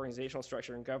basic organizational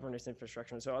structure and governance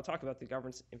infrastructure. And so I'll talk about the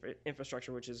governance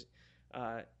infrastructure, which is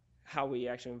how we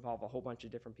actually involve a whole bunch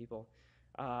of different people.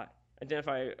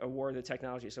 Identify, award the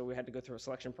technology. So we had to go through a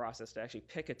selection process to actually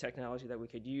pick a technology that we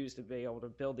could use to be able to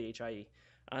build the HIE.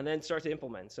 And then start to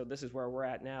implement. So this is where we're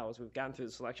at now, as we've gotten through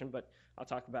the selection, but I'll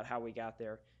talk about how we got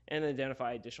there, and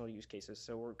identify additional use cases.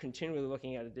 So we're continually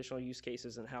looking at additional use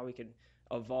cases and how we could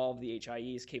evolve the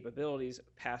HIE's capabilities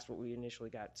past what we initially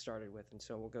got started with, and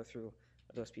so we'll go through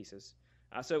those pieces.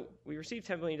 So we received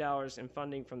 $10 million in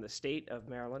funding from the state of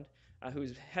Maryland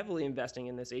who's heavily investing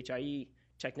in this HIE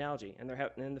technology, and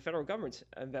and the federal government's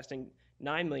investing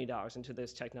 $9 million into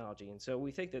this technology. And so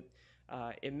we think that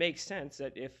it makes sense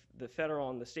that if the federal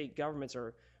and the state governments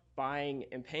are buying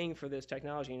and paying for this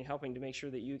technology and helping to make sure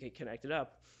that you get connected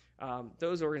up,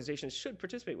 those organizations should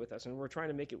participate with us. And we're trying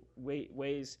to make it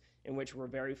ways in which we're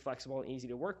very flexible and easy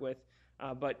to work with.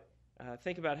 But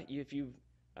think about if you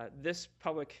this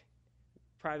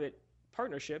public-private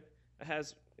partnership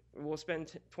will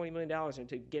spend $20 million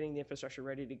into getting the infrastructure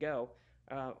ready to go.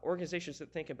 Organizations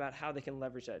that think about how they can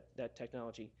leverage that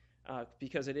technology,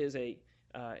 because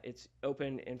it's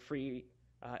open and free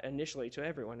initially to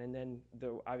everyone, and then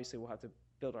obviously we'll have to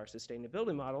build our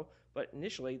sustainability model. But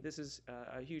initially, this is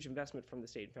a huge investment from the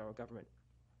state and federal government.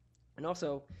 And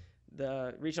also,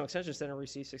 the Regional Extension Center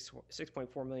received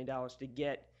 $6.4 million to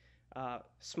get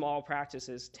small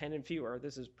practices, 10 and fewer.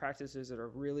 This is practices that are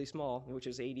really small, which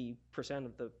is 80%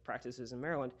 of the practices in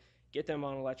Maryland. Get them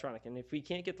on electronic. And if we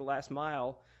can't get the last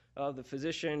mile of the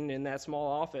physician in that small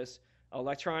office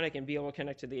electronic and be able to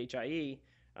connect to the HIE,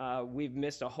 we've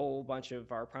missed a whole bunch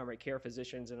of our primary care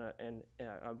physicians and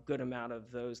a good amount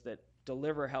of those that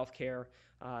deliver health care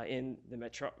in the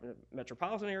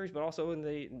metropolitan areas, but also in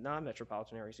the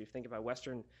non-metropolitan areas. If you think about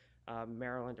Western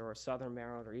Maryland or Southern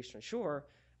Maryland or Eastern Shore,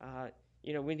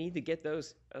 we need to get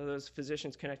those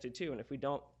physicians connected too. And if we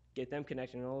don't get them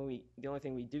connected, and the only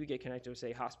thing we do get connected with,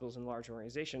 say, hospitals and large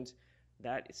organizations,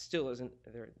 that still isn't.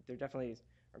 They're definitely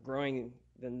are growing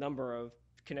the number of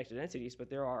connected entities, but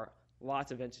there are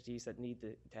lots of entities that need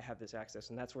to have this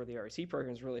access, and that's where the REC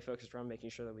program is really focused around making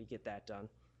sure that we get that done.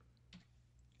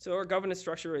 So our governance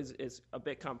structure is a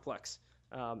bit complex.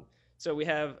 So we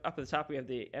have, up at the top, we have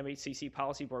the MHCC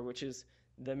Policy Board, which is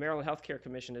the Maryland Healthcare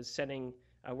Commission is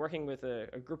working with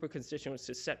a group of constituents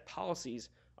to set policies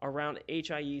around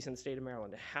HIEs in the state of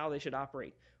Maryland, how they should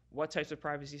operate, what types of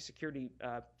privacy security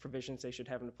provisions they should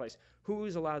have in place, who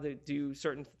is allowed to do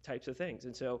certain types of things.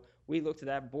 And so we look to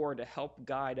that board to help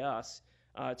guide us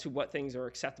to what things are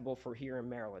acceptable for here in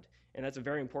Maryland. And that's a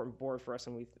very important board for us,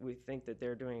 and we think that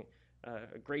they're doing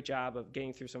a great job of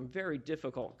getting through some very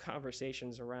difficult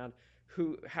conversations around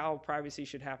how privacy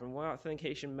should happen, what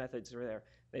authentication methods are there.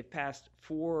 They've passed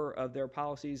 4 of their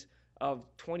policies of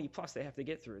 20 plus they have to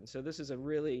get through. And so this is a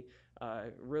really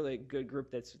good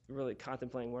group that's really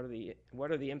contemplating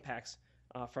what are the impacts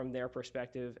from their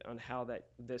perspective on how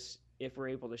if we're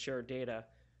able to share data,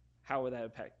 how would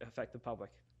that affect the public.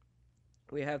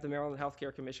 We have the Maryland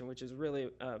Healthcare Commission, which is a really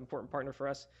important partner for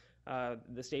us.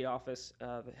 The state office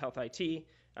of Health IT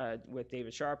with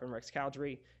David Sharp and Rex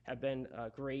Caldry have been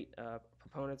great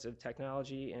proponents of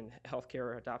technology and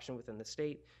healthcare adoption within the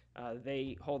state.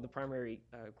 They hold the primary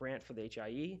grant for the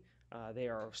HIE. They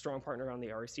are a strong partner on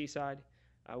the REC side.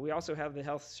 We also have the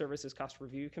Health Services Cost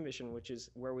Review Commission, which is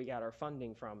where we got our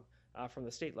funding from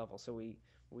the state level. So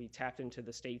we tapped into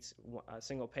the state's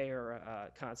single payer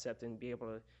concept and be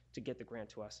able to get the grant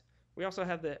to us. We also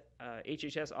have the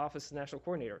HHS Office of National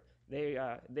Coordinator.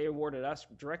 They awarded us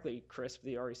directly, CRISP,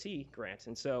 the REC grant.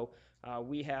 And so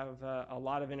we have a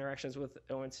lot of interactions with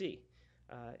ONC.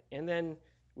 And then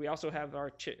we also have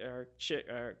our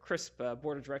CRISP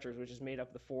Board of Directors, which is made up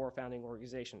of the 4 founding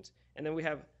organizations. And then we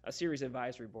have a series of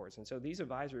advisory boards. And so these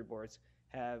advisory boards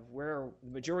have where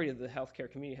the majority of the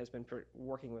healthcare community has been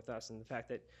working with us, and the fact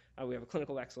that we have a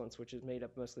clinical excellence, which is made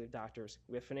up mostly of doctors.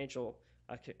 We have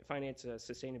finance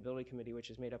sustainability committee, which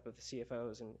is made up of the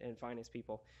CFOs and finance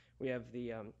people. We have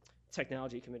the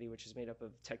technology committee, which is made up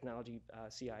of technology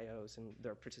CIOs, and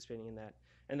they're participating in that.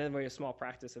 And then we have a small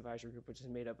practice advisory group, which is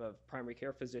made up of primary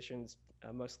care physicians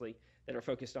mostly that are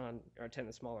focused on our 10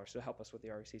 and smaller, so help us with the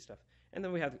REC stuff. And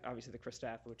then we have obviously the CRIS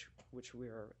staff, which we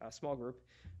are a small group,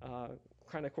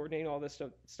 kind of coordinating all this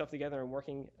stuff together and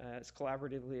working as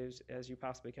collaboratively as you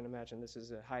possibly can imagine. This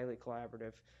is a highly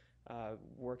collaborative,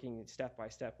 working step by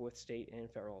step with state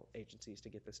and federal agencies to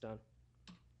get this done.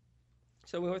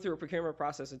 So we went through a procurement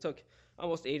process. It took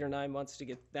almost 8 or 9 months to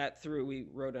get that through. We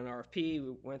wrote an RFP.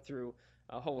 We went through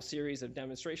a whole series of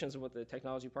demonstrations of what the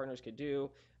technology partners could do.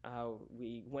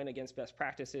 We went against best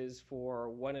practices for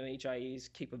what an HIE's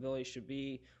capabilities should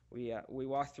be. We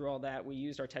walked through all that. We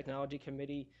used our technology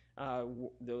committee,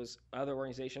 those other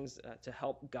organizations, to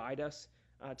help guide us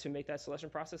to make that selection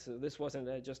process. So this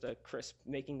wasn't just a CRISP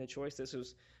making the choice. This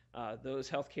was those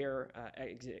healthcare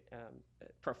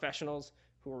professionals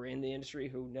who are in the industry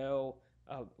who know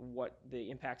what the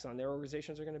impacts on their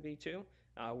organizations are going to be too,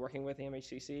 working with the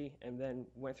MHCC, and then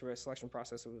went through a selection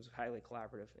process that was highly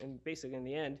collaborative. And basically in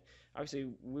the end, obviously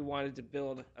we wanted to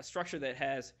build a structure that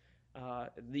has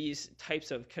these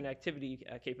types of connectivity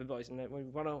capabilities. And that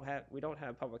we don't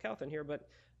have public health in here, but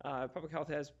public health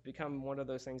has become one of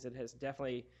those things that has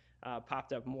definitely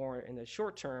popped up more in the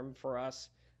short term for us.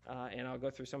 And I'll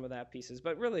go through some of that pieces,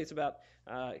 but really it's about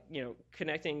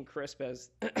connecting CRISP as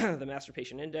the master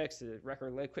patient index, the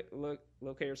record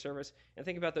locator service, and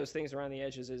think about those things around the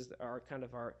edges as our kind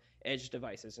of our edge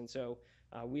devices. And so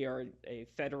we are a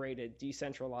federated,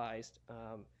 decentralized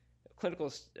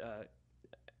clinical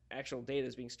actual data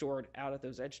is being stored out at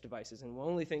those edge devices. And the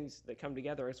only things that come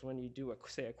together is when you do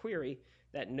say a query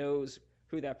that knows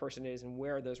who that person is and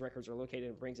where those records are located,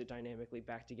 and brings it dynamically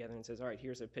back together and says, all right,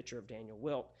 here's a picture of Daneil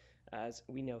Wilt as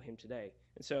we know him today.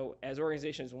 And so as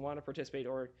organizations want to participate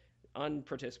or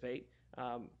unparticipate,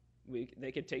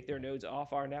 they could take their nodes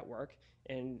off our network,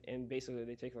 and basically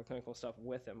they take their clinical stuff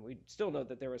with them. We still know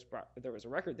that there was a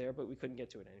record there, but we couldn't get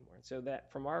to it anymore. And so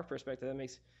that, from our perspective, that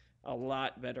makes a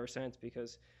lot better sense,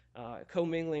 because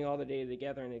commingling all the data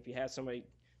together, and if you have somebody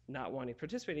not wanting to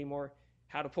participate anymore,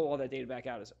 how to pull all that data back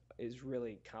out is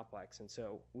really complex. And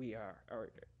so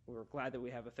we're glad that we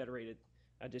have a federated,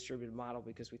 distributed model,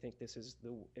 because we think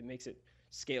it makes it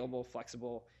scalable,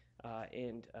 flexible,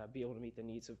 and be able to meet the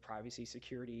needs of privacy,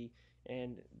 security,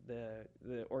 and the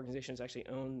organizations actually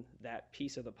own that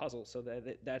piece of the puzzle, so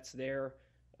that that's their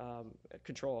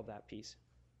control of that piece.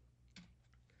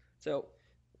 So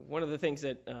one of the things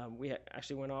that we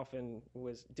actually went off and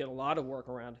did a lot of work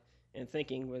around and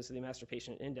thinking was the master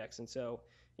patient index. And so,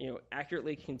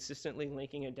 accurately, consistently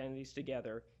linking identities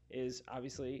together is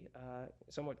obviously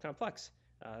somewhat complex.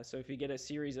 So if you get a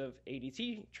series of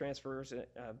ADT transfers,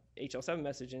 HL7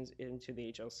 messages into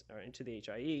the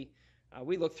HIE,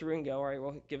 we look through and go, all right,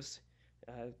 well, it gives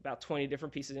about 20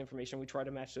 different pieces of information. We try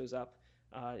to match those up.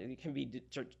 It can be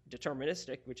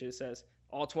deterministic, which says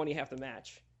all 20 have to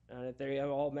match. If they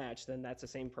all match, then that's the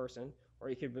same person. Or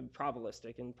you could be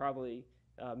probabilistic and probably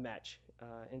match.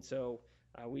 And so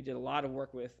we did a lot of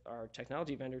work with our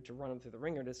technology vendor to run them through the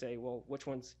ringer to say, well,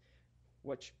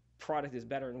 which product is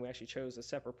better? And we actually chose a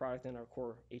separate product in our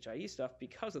core HIE stuff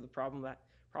because of the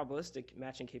probabilistic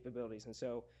matching capabilities. And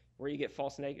so where you get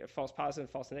false positive,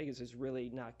 false negatives is really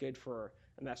not good for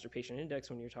a master patient index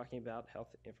when you're talking about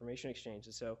health information exchange.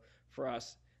 And so for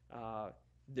us,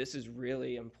 this is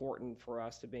really important for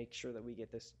us to make sure that we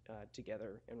get this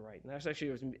together and right. And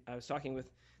I was talking with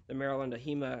the Maryland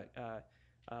AHIMA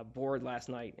board last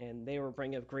night, and they were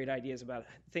bringing up great ideas about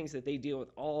things that they deal with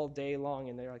all day long.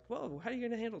 And they're like, well, how are you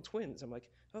going to handle twins? I'm like,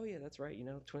 oh yeah, that's right.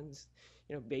 Twins,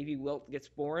 baby Wilt gets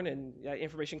born, and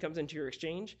information comes into your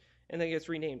exchange, and then gets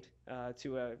renamed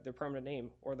to their permanent name,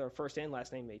 or their first and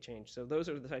last name may change. So those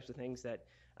are the types of things that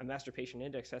a master patient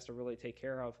index has to really take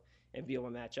care of and be able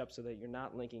to match up, so that you're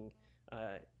not linking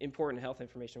important health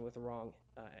information with the wrong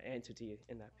entity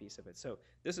in that piece of it. So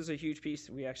this is a huge piece.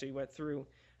 We actually went through,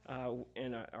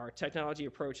 and our technology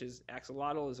approach is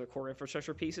axolotl as our core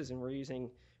infrastructure pieces, and we're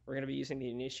going to be using the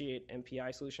Initiate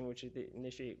MPI solution, which is the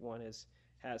Initiate one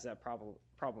has that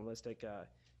probabilistic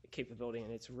capability,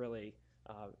 and it's really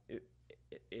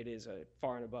it is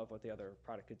far and above what the other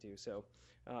product could do. So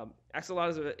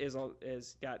axolotl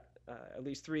is got at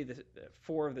least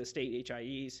 4 of the state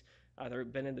HIEs.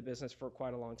 They've been in the business for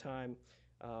quite a long time,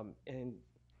 and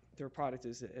their product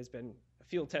has been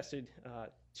field tested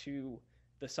to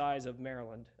the size of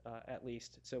Maryland, at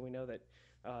least. So we know that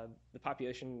the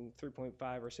population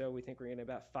 3.5 or so, we think we're getting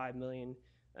about 5 million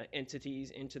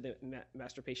entities into the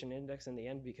master patient index in the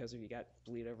end, because you got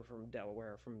bleed over from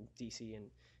Delaware, from DC,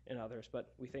 and others.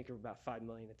 But we think of about 5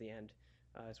 million at the end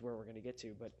is where we're going to get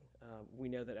to. But we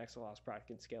know that XLO's product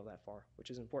can scale that far, which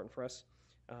is important for us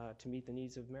to meet the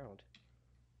needs of Maryland.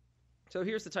 So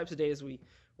here's the types of data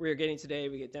we are getting today.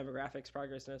 We get demographics,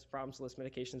 progress notes, problems lists,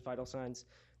 medications, vital signs,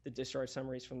 the discharge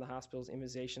summaries from the hospitals,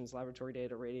 immunizations, laboratory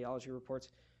data, radiology reports,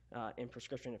 and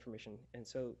prescription information. And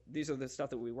so these are the stuff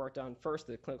that we worked on first.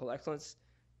 The Clinical Excellence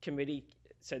Committee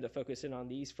said to focus in on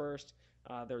these first.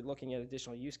 They're looking at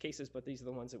additional use cases, but these are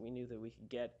the ones that we knew that we could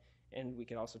get, and we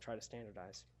could also try to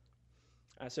standardize.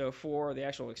 So for the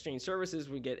actual exchange services,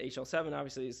 we get HL7,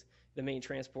 obviously, is the main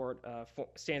transport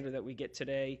standard that we get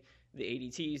today. The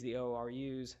ADTs, the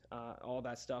ORUs, all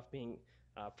that stuff being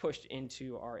pushed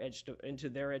into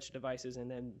their edge devices, and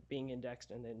then being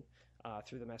indexed, and then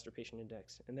through the master patient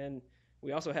index. And then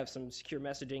we also have some secure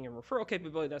messaging and referral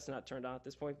capability. That's not turned on at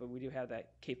this point, but we do have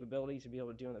that capability to be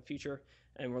able to do in the future,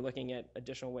 and we're looking at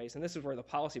additional ways. And this is where the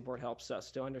policy board helps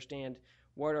us to understand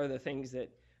what are the things that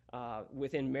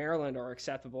within Maryland are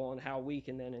acceptable, and how we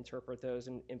can then interpret those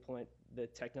and implement the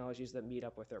technologies that meet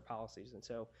up with their policies. And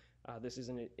so this is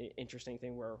an interesting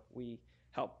thing where we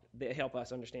they help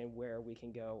us understand where we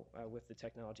can go with the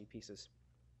technology pieces.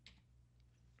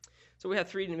 So we have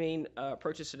three main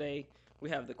approaches today. We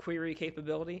have the query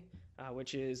capability,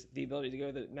 which is the ability to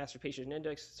go to the master patient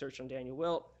index, search on Daneil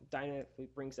Wilt, dynamically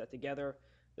brings that together.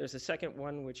 There's a second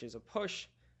one, which is a push,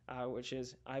 which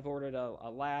is I've ordered a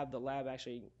lab. The lab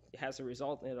actually has a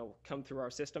result, and it'll come through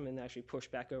our system and actually push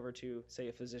back over to, say,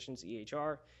 a physician's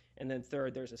EHR. And then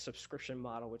third, there's a subscription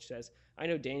model, which says, I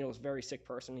know Daneil is a very sick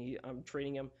person. I'm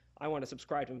treating him. I want to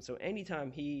subscribe to him. So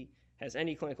anytime he has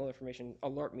any clinical information,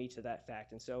 alert me to that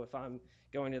fact. And so if I'm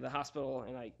going to the hospital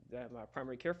and I have my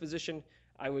primary care physician,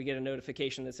 I would get a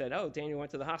notification that said, oh, Daneil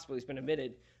went to the hospital, he's been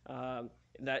admitted.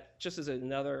 That just is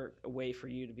another way for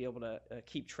you to be able to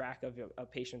keep track of a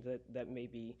patient that may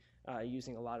be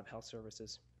using a lot of health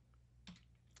services.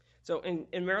 So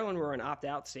in Maryland, we're an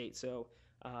opt-out state. So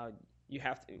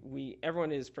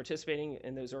everyone is participating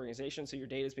in those organizations, so your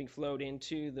data is being flowed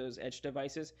into those edge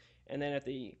devices. And then at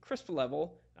the CRISP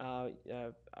level,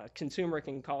 a consumer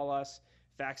can call us,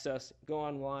 fax us, go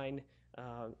online,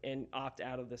 and opt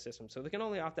out of the system. So they can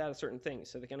only opt out of certain things.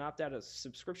 So they can opt out of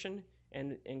subscription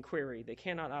and query. They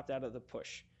cannot opt out of the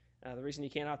push. The reason you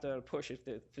can't opt out of push, if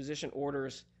the physician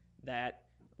orders that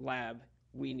lab,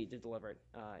 we need to deliver it,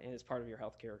 and it's part of your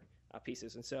healthcare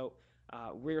pieces. And so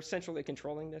we're centrally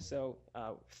controlling this. So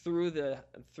through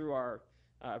our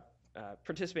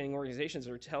participating organizations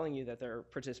that are telling you that they're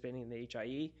participating in the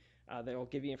HIE, they'll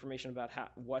give you information about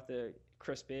what the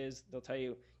CRISP is. They'll tell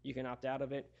you you can opt out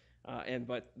of it,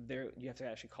 but you have to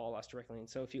actually call us directly. And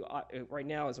so if you right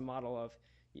now is a model of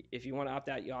if you want to opt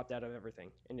out, you opt out of everything,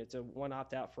 and it's a one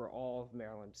opt out for all of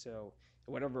Maryland. So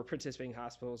whatever participating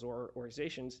hospitals or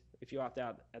organizations, if you opt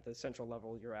out at the central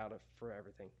level, you're out for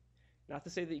everything. Not to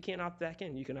say that you can't opt back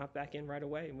in. You can opt back in right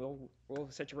away, and we'll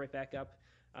set you right back up.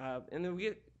 And then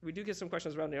we do get some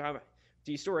questions around,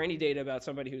 do you store any data about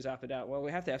somebody who's opted out? Well,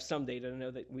 we have to have some data to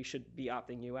know that we should be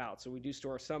opting you out. So we do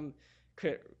store some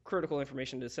critical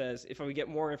information that says if we get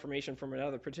more information from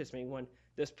another participating one,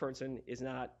 this person is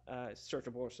not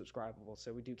searchable or subscribable.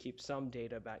 So we do keep some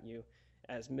data about you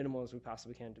as minimal as we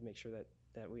possibly can to make sure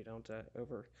that we don't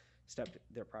overstep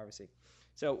their privacy.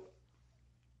 So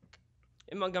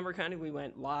in Montgomery County, we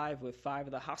went live with 5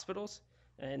 of the hospitals.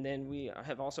 And then we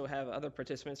also have other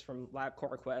participants from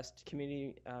LabCorp Quest,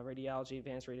 Community Radiology,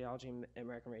 Advanced Radiology, and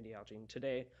American Radiology. And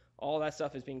today, all that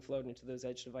stuff is being flowed into those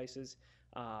edge devices.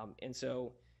 And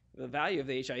so the value of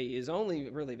the HIE is only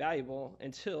really valuable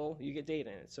until you get data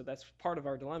in it. So that's part of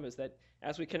our dilemma, is that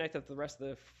as we connect up the rest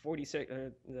of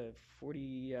the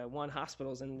 41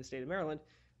 hospitals in the state of Maryland,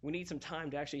 we need some time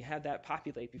to actually have that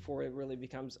populate before it really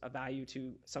becomes a value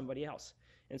to somebody else.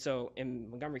 And so in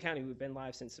Montgomery County, we've been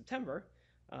live since September.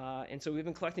 And so we've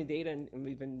been collecting data, and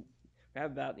we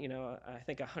have about, I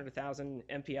think 100,000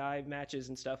 MPI matches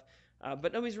and stuff,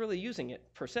 but nobody's really using it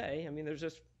per se. I mean, they're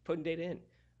just putting data in.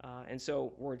 And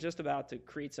so we're just about to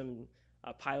create some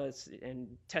pilots and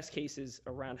test cases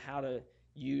around how to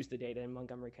use the data in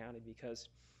Montgomery County, because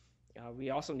we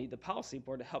also need the policy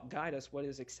board to help guide us what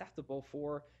is acceptable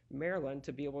for Maryland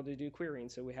to be able to do querying.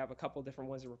 So we have a couple different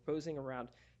ones that we're proposing around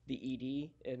the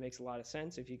ED. It makes a lot of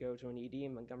sense. If you go to an ED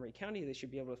in Montgomery County, they should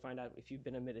be able to find out if you've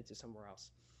been admitted to somewhere else.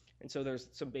 And so there's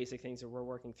some basic things that we're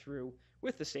working through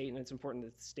with the state, and it's important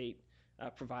that the state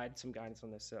provide some guidance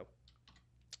on this. So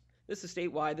this is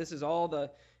statewide. This is all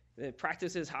the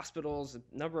practices, hospitals,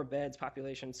 number of beds,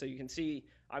 population. So you can see,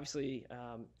 obviously,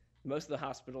 most of the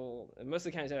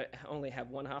counties that only have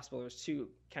one hospital. There's 2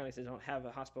 counties that don't have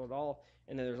a hospital at all,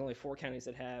 and then there's only 4 counties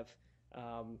that have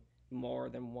more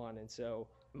than one. And so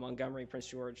Montgomery, Prince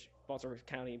George, Baltimore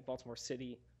County, Baltimore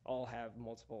City all have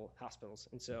multiple hospitals.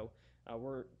 And so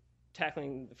we're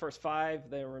tackling the first 5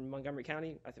 that are in Montgomery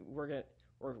County. I think we're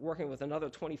working with another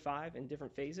 25 in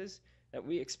different phases that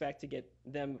we expect to get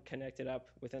them connected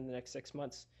up within the next 6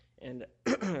 months. And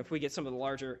if we get some of the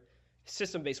larger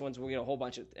system-based ones, we'll get a whole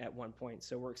bunch at one point.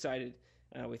 So we're excited.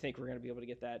 We think we're going to be able to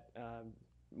get that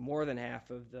more than half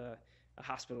of the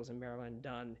hospitals in Maryland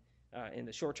done in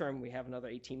the short term. We have another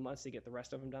 18 months to get the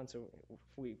rest of them done. So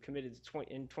we committed to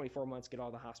in 24 months, get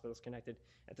all the hospitals connected.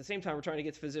 At the same time, we're trying to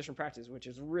get to physician practice, which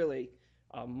is really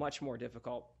a much more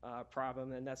difficult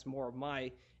problem. And that's more of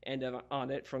my end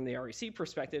on it from the REC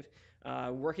perspective.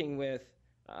 Working with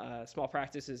small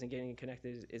practices and getting it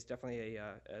connected is definitely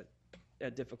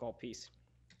a difficult piece.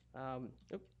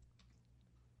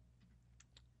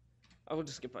 We'll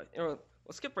just skip. We'll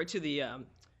skip right to the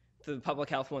public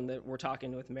health one that we're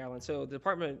talking with Maryland. So the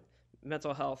Department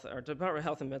of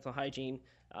Health and Mental Hygiene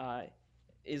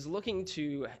is looking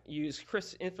to use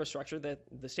CRISP infrastructure that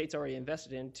the state's already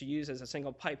invested in to use as a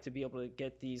single pipe to be able to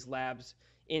get these labs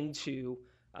into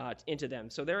them.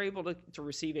 So they're able to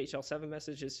receive HL7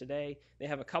 messages today. They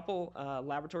have a couple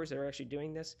laboratories that are actually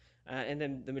doing this, and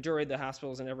then the majority of the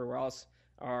hospitals and everywhere else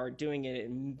are doing it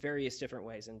in various different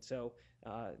ways. And so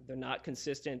they're not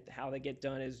consistent. How they get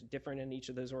done is different in each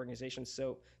of those organizations.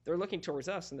 So they're looking towards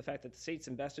us and the fact that the state's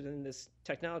invested in this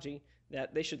technology,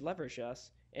 that they should leverage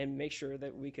us and make sure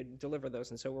that we could deliver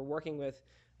those. And so we're working with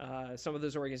some of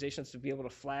those organizations to be able to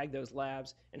flag those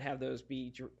labs and have those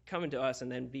be coming to us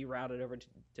and then be routed over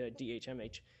to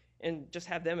DHMH, and just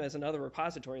have them as another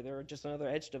repository. They're just another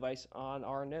edge device on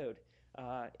our node.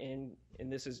 And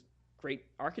this is great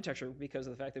architecture because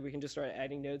of the fact that we can just start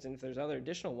adding nodes, and if there's other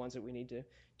additional ones that we need to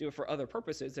do it for other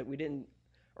purposes that we didn't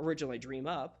originally dream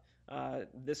up,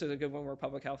 this is a good one where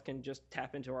public health can just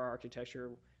tap into our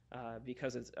architecture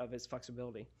because of its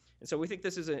flexibility. And so we think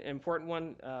this is an important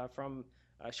one from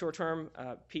a short-term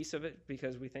piece of it,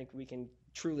 because we think we can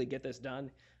truly get this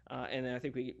done, and then I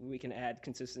think we can add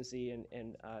consistency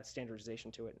and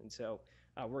standardization to it. And so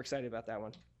we're excited about that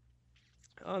one.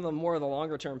 On the more of the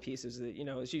longer term pieces, that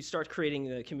as you start creating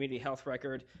the community health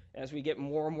record, as we get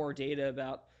more and more data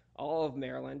about all of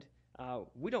Maryland,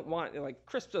 we don't want,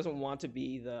 CRISP doesn't want to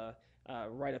be the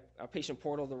write a patient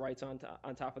portal that writes on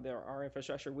top of our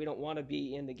infrastructure. We don't want to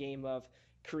be in the game of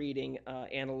creating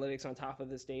analytics on top of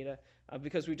this data,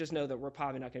 because we just know that we're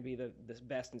probably not going to be the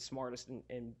best and smartest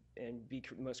and be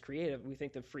most creative. We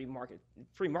think the free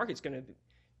market's going to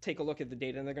take a look at the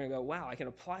data, and they're going to go, wow, I can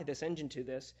apply this engine to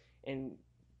this and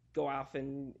go off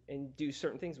and do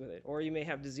certain things with it. Or you may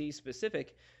have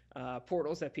disease-specific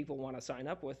portals that people want to sign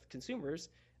up with, consumers,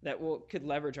 that could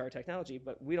leverage our technology,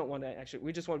 but we don't want to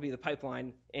we just want to be the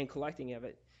pipeline and collecting of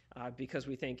it, because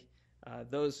we think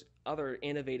those other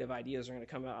innovative ideas are going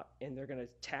to come out, and they're going to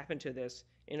tap into this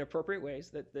in appropriate ways,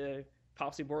 that the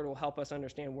policy board will help us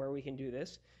understand where we can do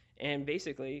this. And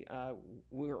basically,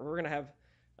 we're going to have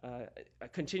a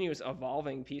continuous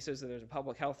evolving pieces. There's a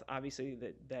public health, obviously,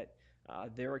 that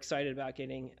they're excited about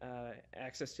getting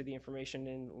access to the information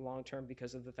in long term,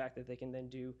 because of the fact that they can then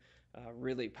do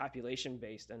really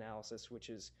population-based analysis, which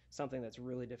is something that's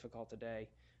really difficult today.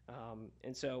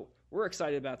 And so we're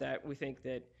excited about that. We think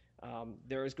that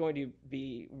there is going to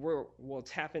be, we'll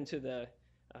tap into the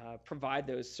provide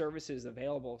those services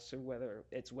available. So whether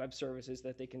it's web services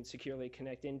that they can securely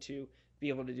connect into, be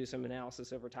able to do some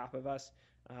analysis over top of us,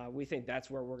 we think that's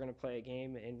where we're going to play a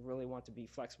game and really want to be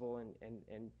flexible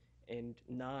and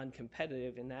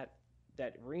non-competitive in that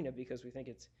arena, because we think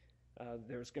it's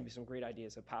there's going to be some great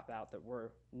ideas that pop out that we're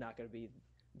not going to be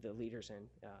the leaders in.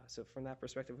 So from that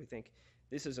perspective, we think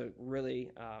this is a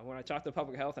really, when I talk to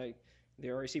public health, the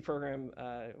REC program,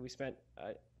 we spent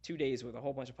 2 days with a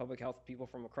whole bunch of public health people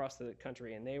from across the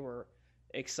country, and they were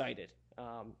excited.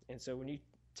 And so when you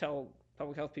tell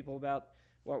public health people about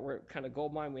what kind of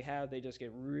gold mine we have, they just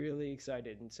get really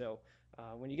excited. And so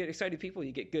when you get excited people,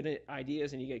 you get good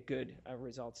ideas and you get good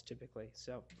results typically.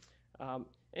 So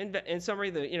in summary,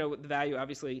 the value,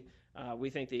 obviously, we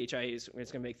think the HIE is going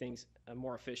to make things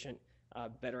more efficient,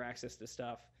 better access to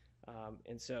stuff.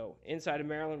 And so inside of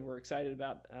Maryland, we're excited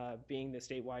about being the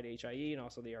statewide HIE and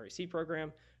also the REC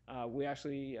program. We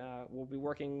actually will be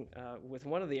working with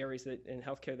one of the areas that in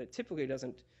healthcare that typically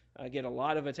doesn't get a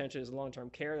lot of attention is long-term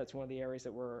care. That's one of the areas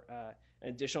that we're an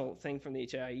additional thing from the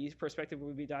HIE perspective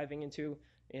we'll be diving into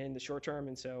in the short term.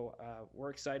 And so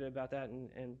we're excited about that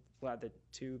and glad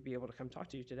to be able to come talk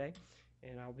to you today.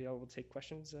 And I'll be able to take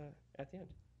questions at the end.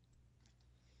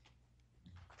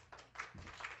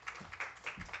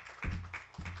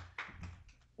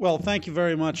 Well, thank you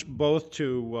very much both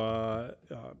to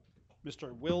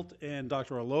Mr. Wilt and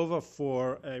Dr. Orlova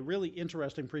for a really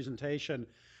interesting presentation.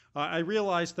 I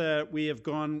realize that we have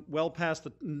gone well past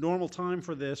the normal time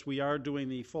for this. We are doing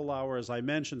the full hour, as I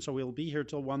mentioned, so we'll be here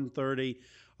till 1:30.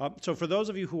 So for those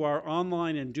of you who are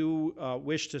online and do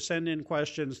wish to send in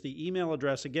questions, the email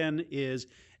address again is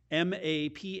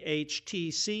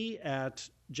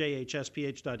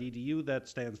maphtc@jhsph.edu. That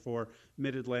stands for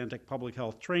Mid-Atlantic Public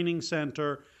Health Training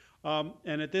Center.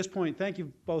 And at this point, thank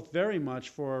you both very much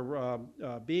for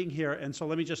being here. And so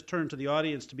let me just turn to the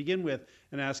audience to begin with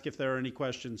and ask if there are any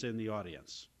questions in the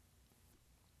audience.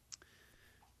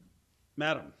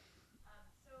 Madam.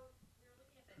 So you're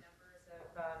looking at the numbers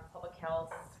of public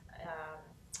health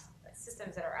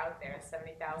systems that are out there,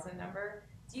 70,000 number.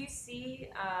 Do you see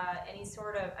any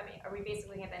sort of, are we basically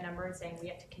looking at that number and saying we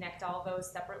have to connect all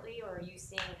those separately, or are you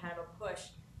seeing kind of a push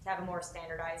to have a more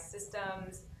standardized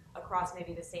systems across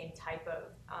maybe the same type of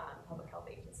public health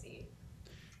agency?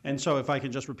 And so if I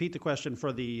can just repeat the question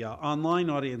for the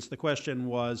online audience, the question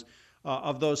was,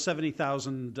 of those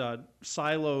 70,000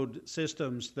 siloed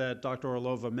systems that Dr.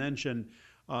 Orlova mentioned,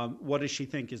 What does she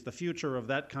think is the future of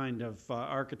that kind of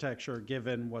architecture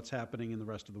given what's happening in the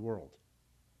rest of the world?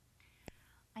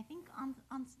 I think to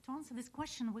answer this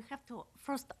question, we have to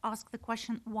first ask the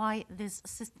question why these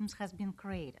systems have been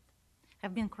created,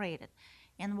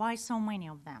 and why so many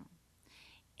of them.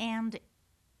 And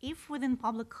if within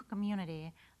public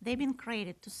community they've been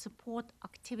created to support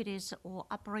activities or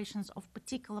operations of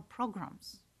particular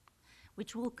programs,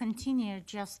 which will continue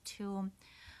just to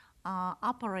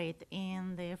operate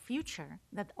in the future,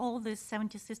 that all these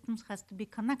 70 systems has to be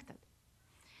connected.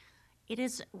 It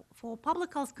is for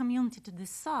public health community to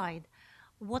decide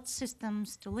what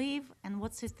systems to leave and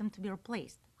what system to be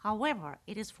replaced. However,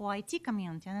 it is for IT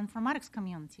community and informatics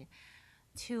community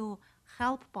to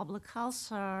help public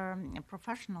health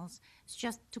professionals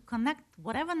just to connect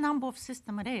whatever number of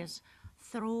system it is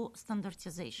through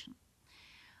standardization.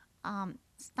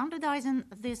 Standardizing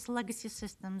these legacy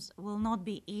systems will not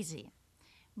be easy,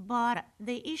 but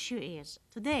the issue is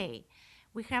today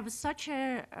we have such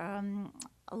a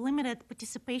limited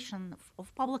participation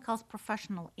of public health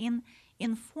professionals in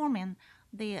informing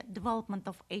the development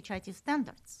of HIT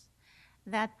standards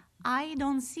that I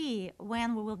don't see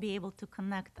when we will be able to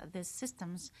connect these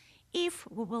systems if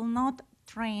we will not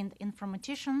train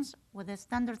informaticians with a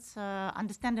standards,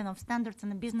 understanding of standards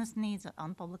and the business needs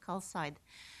on public health side,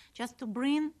 just to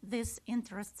bring these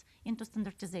interests into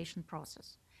standardization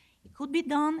process. It could be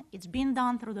done. It's been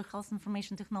done through the Health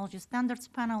Information Technology Standards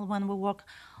Panel when we work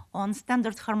on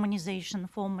standard harmonization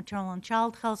for maternal and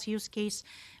child health use case,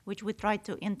 which we try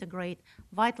to integrate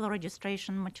vital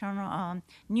registration, maternal,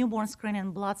 newborn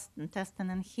screening, blood testing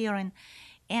and hearing,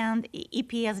 and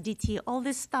EPSDT, all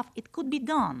this stuff. It could be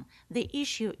done. The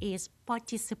issue is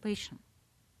participation.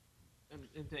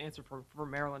 And to answer for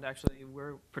Maryland, actually,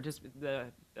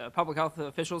 the public health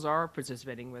officials are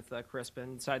participating with CRISP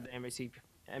inside the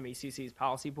MECC's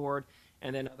policy board,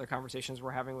 and then other conversations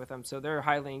we're having with them. So they're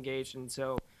highly engaged, and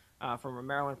so from a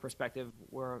Maryland perspective,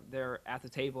 they're at the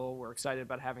table. We're excited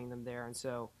about having them there, and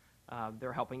so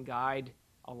they're helping guide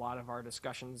a lot of our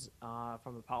discussions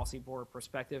from the policy board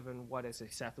perspective and what is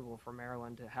acceptable for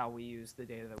Maryland to how we use the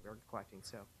data that we're collecting.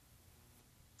 So.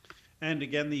 And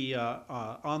again, the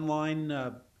online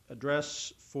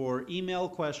address for email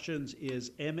questions is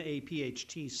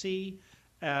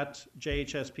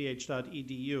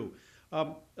maphtc@jhsph.edu.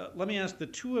 Let me ask the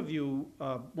two of you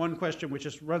one question which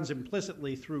just runs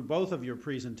implicitly through both of your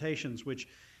presentations, which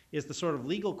is the sort of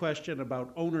legal question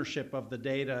about ownership of the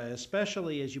data,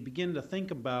 especially as you begin to think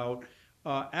about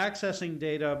accessing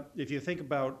data. If you think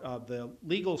about the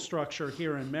legal structure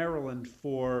here in Maryland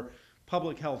for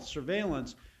public health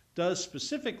surveillance, does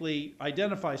specifically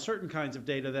identify certain kinds of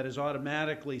data that is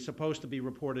automatically supposed to be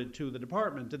reported to the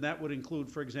department. And that would include,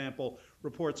 for example,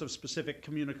 reports of specific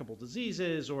communicable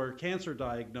diseases or cancer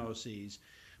diagnoses.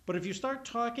 But if you start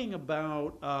talking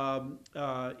about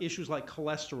issues like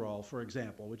cholesterol, for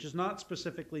example, which is not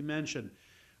specifically mentioned,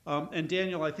 and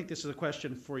Daneil, I think this is a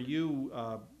question for you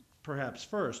perhaps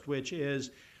first, which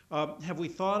is, have we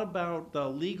thought about the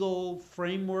legal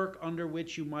framework under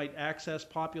which you might access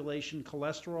population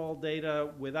cholesterol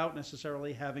data without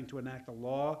necessarily having to enact a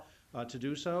law to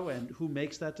do so, and who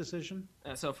makes that decision?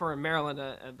 So for Maryland,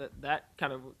 that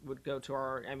kind of would go to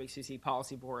our MECC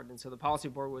policy board, and so the policy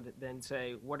board would then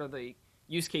say, what are the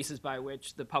use cases by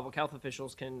which the public health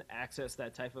officials can access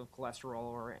that type of cholesterol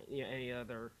or any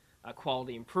other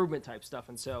quality improvement type stuff.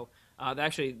 And so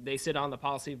actually they sit on the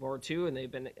policy board too, and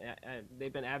they've been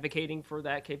advocating for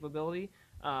that capability.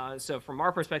 So from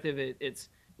our perspective, it's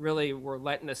really we're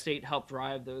letting the state help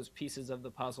drive those pieces of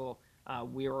the puzzle.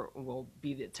 We'll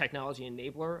be the technology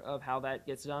enabler of how that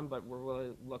gets done, but we'll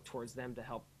really look towards them to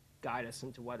help guide us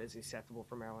into what is acceptable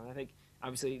for Maryland. I think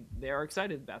obviously they are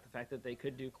excited about the fact that they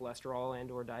could do cholesterol and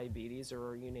or diabetes,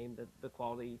 or you name the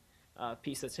quality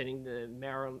piece that's hitting the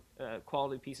Maryland,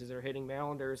 quality pieces that are hitting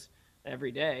Marylanders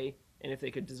every day. And if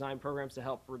they could design programs to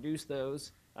help reduce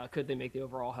those, could they make the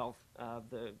overall health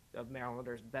of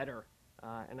Marylanders better?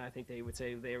 And I think they would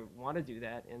say they want to do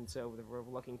that. And so we're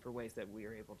looking for ways that we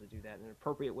are able to do that in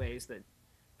appropriate ways that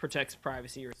protects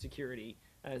privacy or security.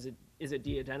 Is it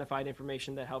de-identified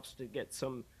information that helps to get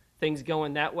some things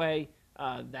going that way?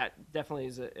 That definitely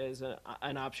is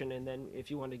an option. And then if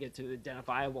you want to get to the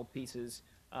identifiable pieces,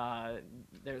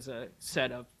 there's a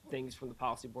set of things from the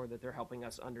policy board that they're helping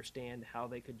us understand how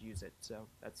they could use it. So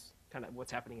that's kind of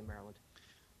what's happening in Maryland.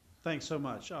 Thanks so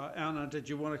much. Anna, did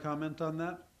you want to comment on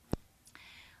that?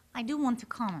 I do want to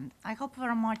comment. I hope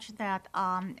very much that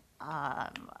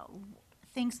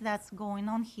things that's going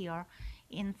on here,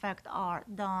 in fact, are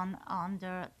done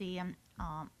under the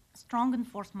strong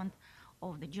enforcement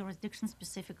of the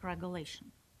jurisdiction-specific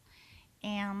regulation.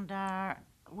 And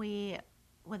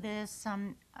with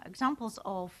some examples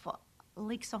of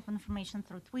leaks of information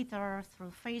through Twitter,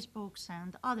 through Facebooks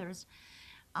and others,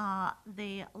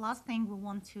 the last thing we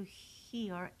want to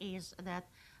hear is that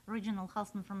regional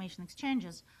health information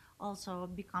exchanges also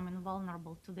becoming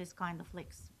vulnerable to this kind of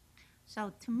leaks.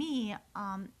 So to me,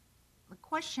 the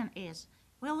question is,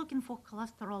 we're looking for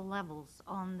cholesterol levels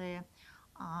on the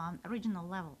regional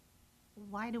level.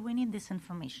 Why do we need this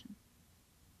information?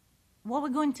 What are we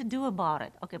going to do about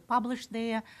it? Okay, publish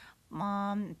the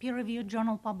peer-reviewed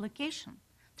journal publication.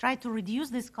 Try to reduce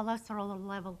this cholesterol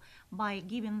level by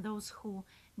giving those who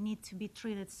need to be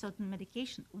treated certain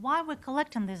medication. Why are we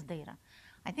collecting this data?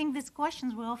 I think these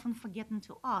questions we're often forgetting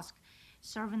to ask,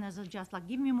 serving as just like,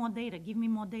 give me more data,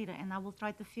 and I will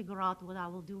try to figure out what I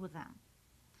will do with them.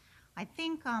 I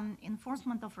think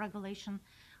enforcement of regulation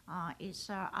is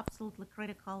absolutely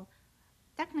critical.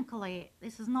 Technically,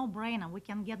 this is no-brainer. We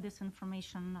can get this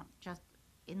information just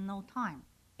in no time,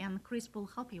 and CRISP will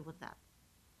help you with that.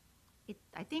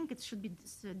 I think it should be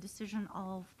a decision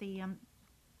of the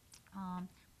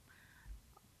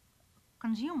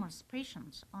consumers,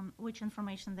 patients, on which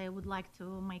information they would like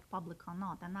to make public or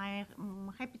not. And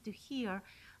I'm happy to hear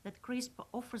that CRISP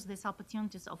offers these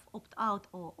opportunities of opt-out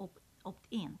or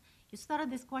opt-in. You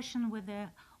started this question with the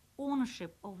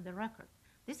ownership of the record.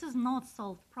 This is not a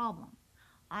solved problem.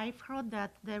 I've heard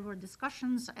that there were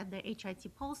discussions at the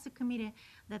HIT Policy Committee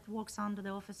that works under the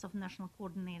Office of National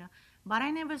Coordinator, but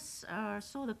I never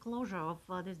saw the closure of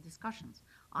these discussions.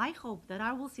 I hope that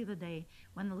I will see the day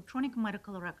when electronic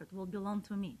medical record will belong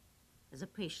to me as a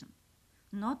patient,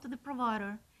 not to the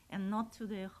provider and not to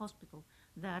the hospital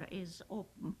that is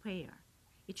open payer.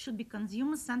 It should be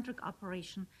consumer-centric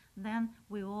operation, then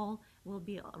we all will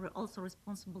be also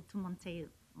responsible to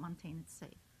maintain it safe.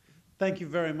 Thank you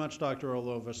very much, Dr.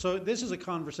 Orlova. So this is a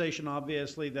conversation,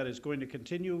 obviously, that is going to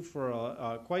continue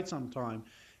for quite some time.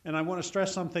 And I want to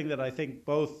stress something that I think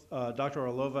both Dr.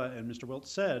 Orlova and Mr. Wilt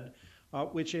said,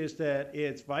 which is that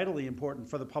it's vitally important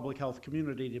for the public health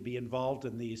community to be involved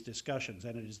in these discussions.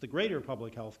 And it is the greater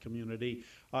public health community,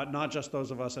 not just those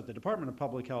of us at the Department of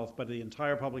Public Health, but the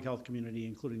entire public health community,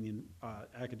 including the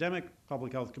academic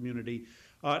public health community,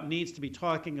 needs to be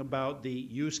talking about the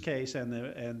use case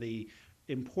and the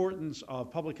importance of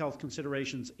public health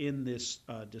considerations in this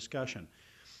discussion.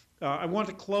 I want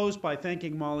to close by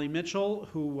thanking Molly Mitchell,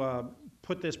 who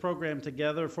put this program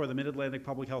together for the Mid-Atlantic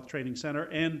Public Health Training Center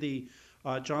and the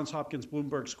Johns Hopkins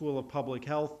Bloomberg School of Public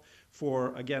Health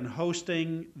for, again,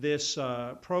 hosting this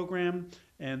program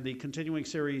and the continuing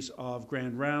series of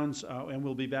Grand Rounds. And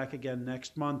we'll be back again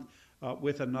next month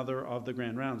with another of the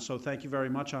Grand Rounds. So thank you very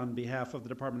much on behalf of the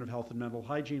Department of Health and Mental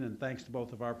Hygiene, and thanks to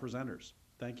both of our presenters.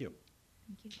 Thank you.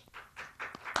 Thank you.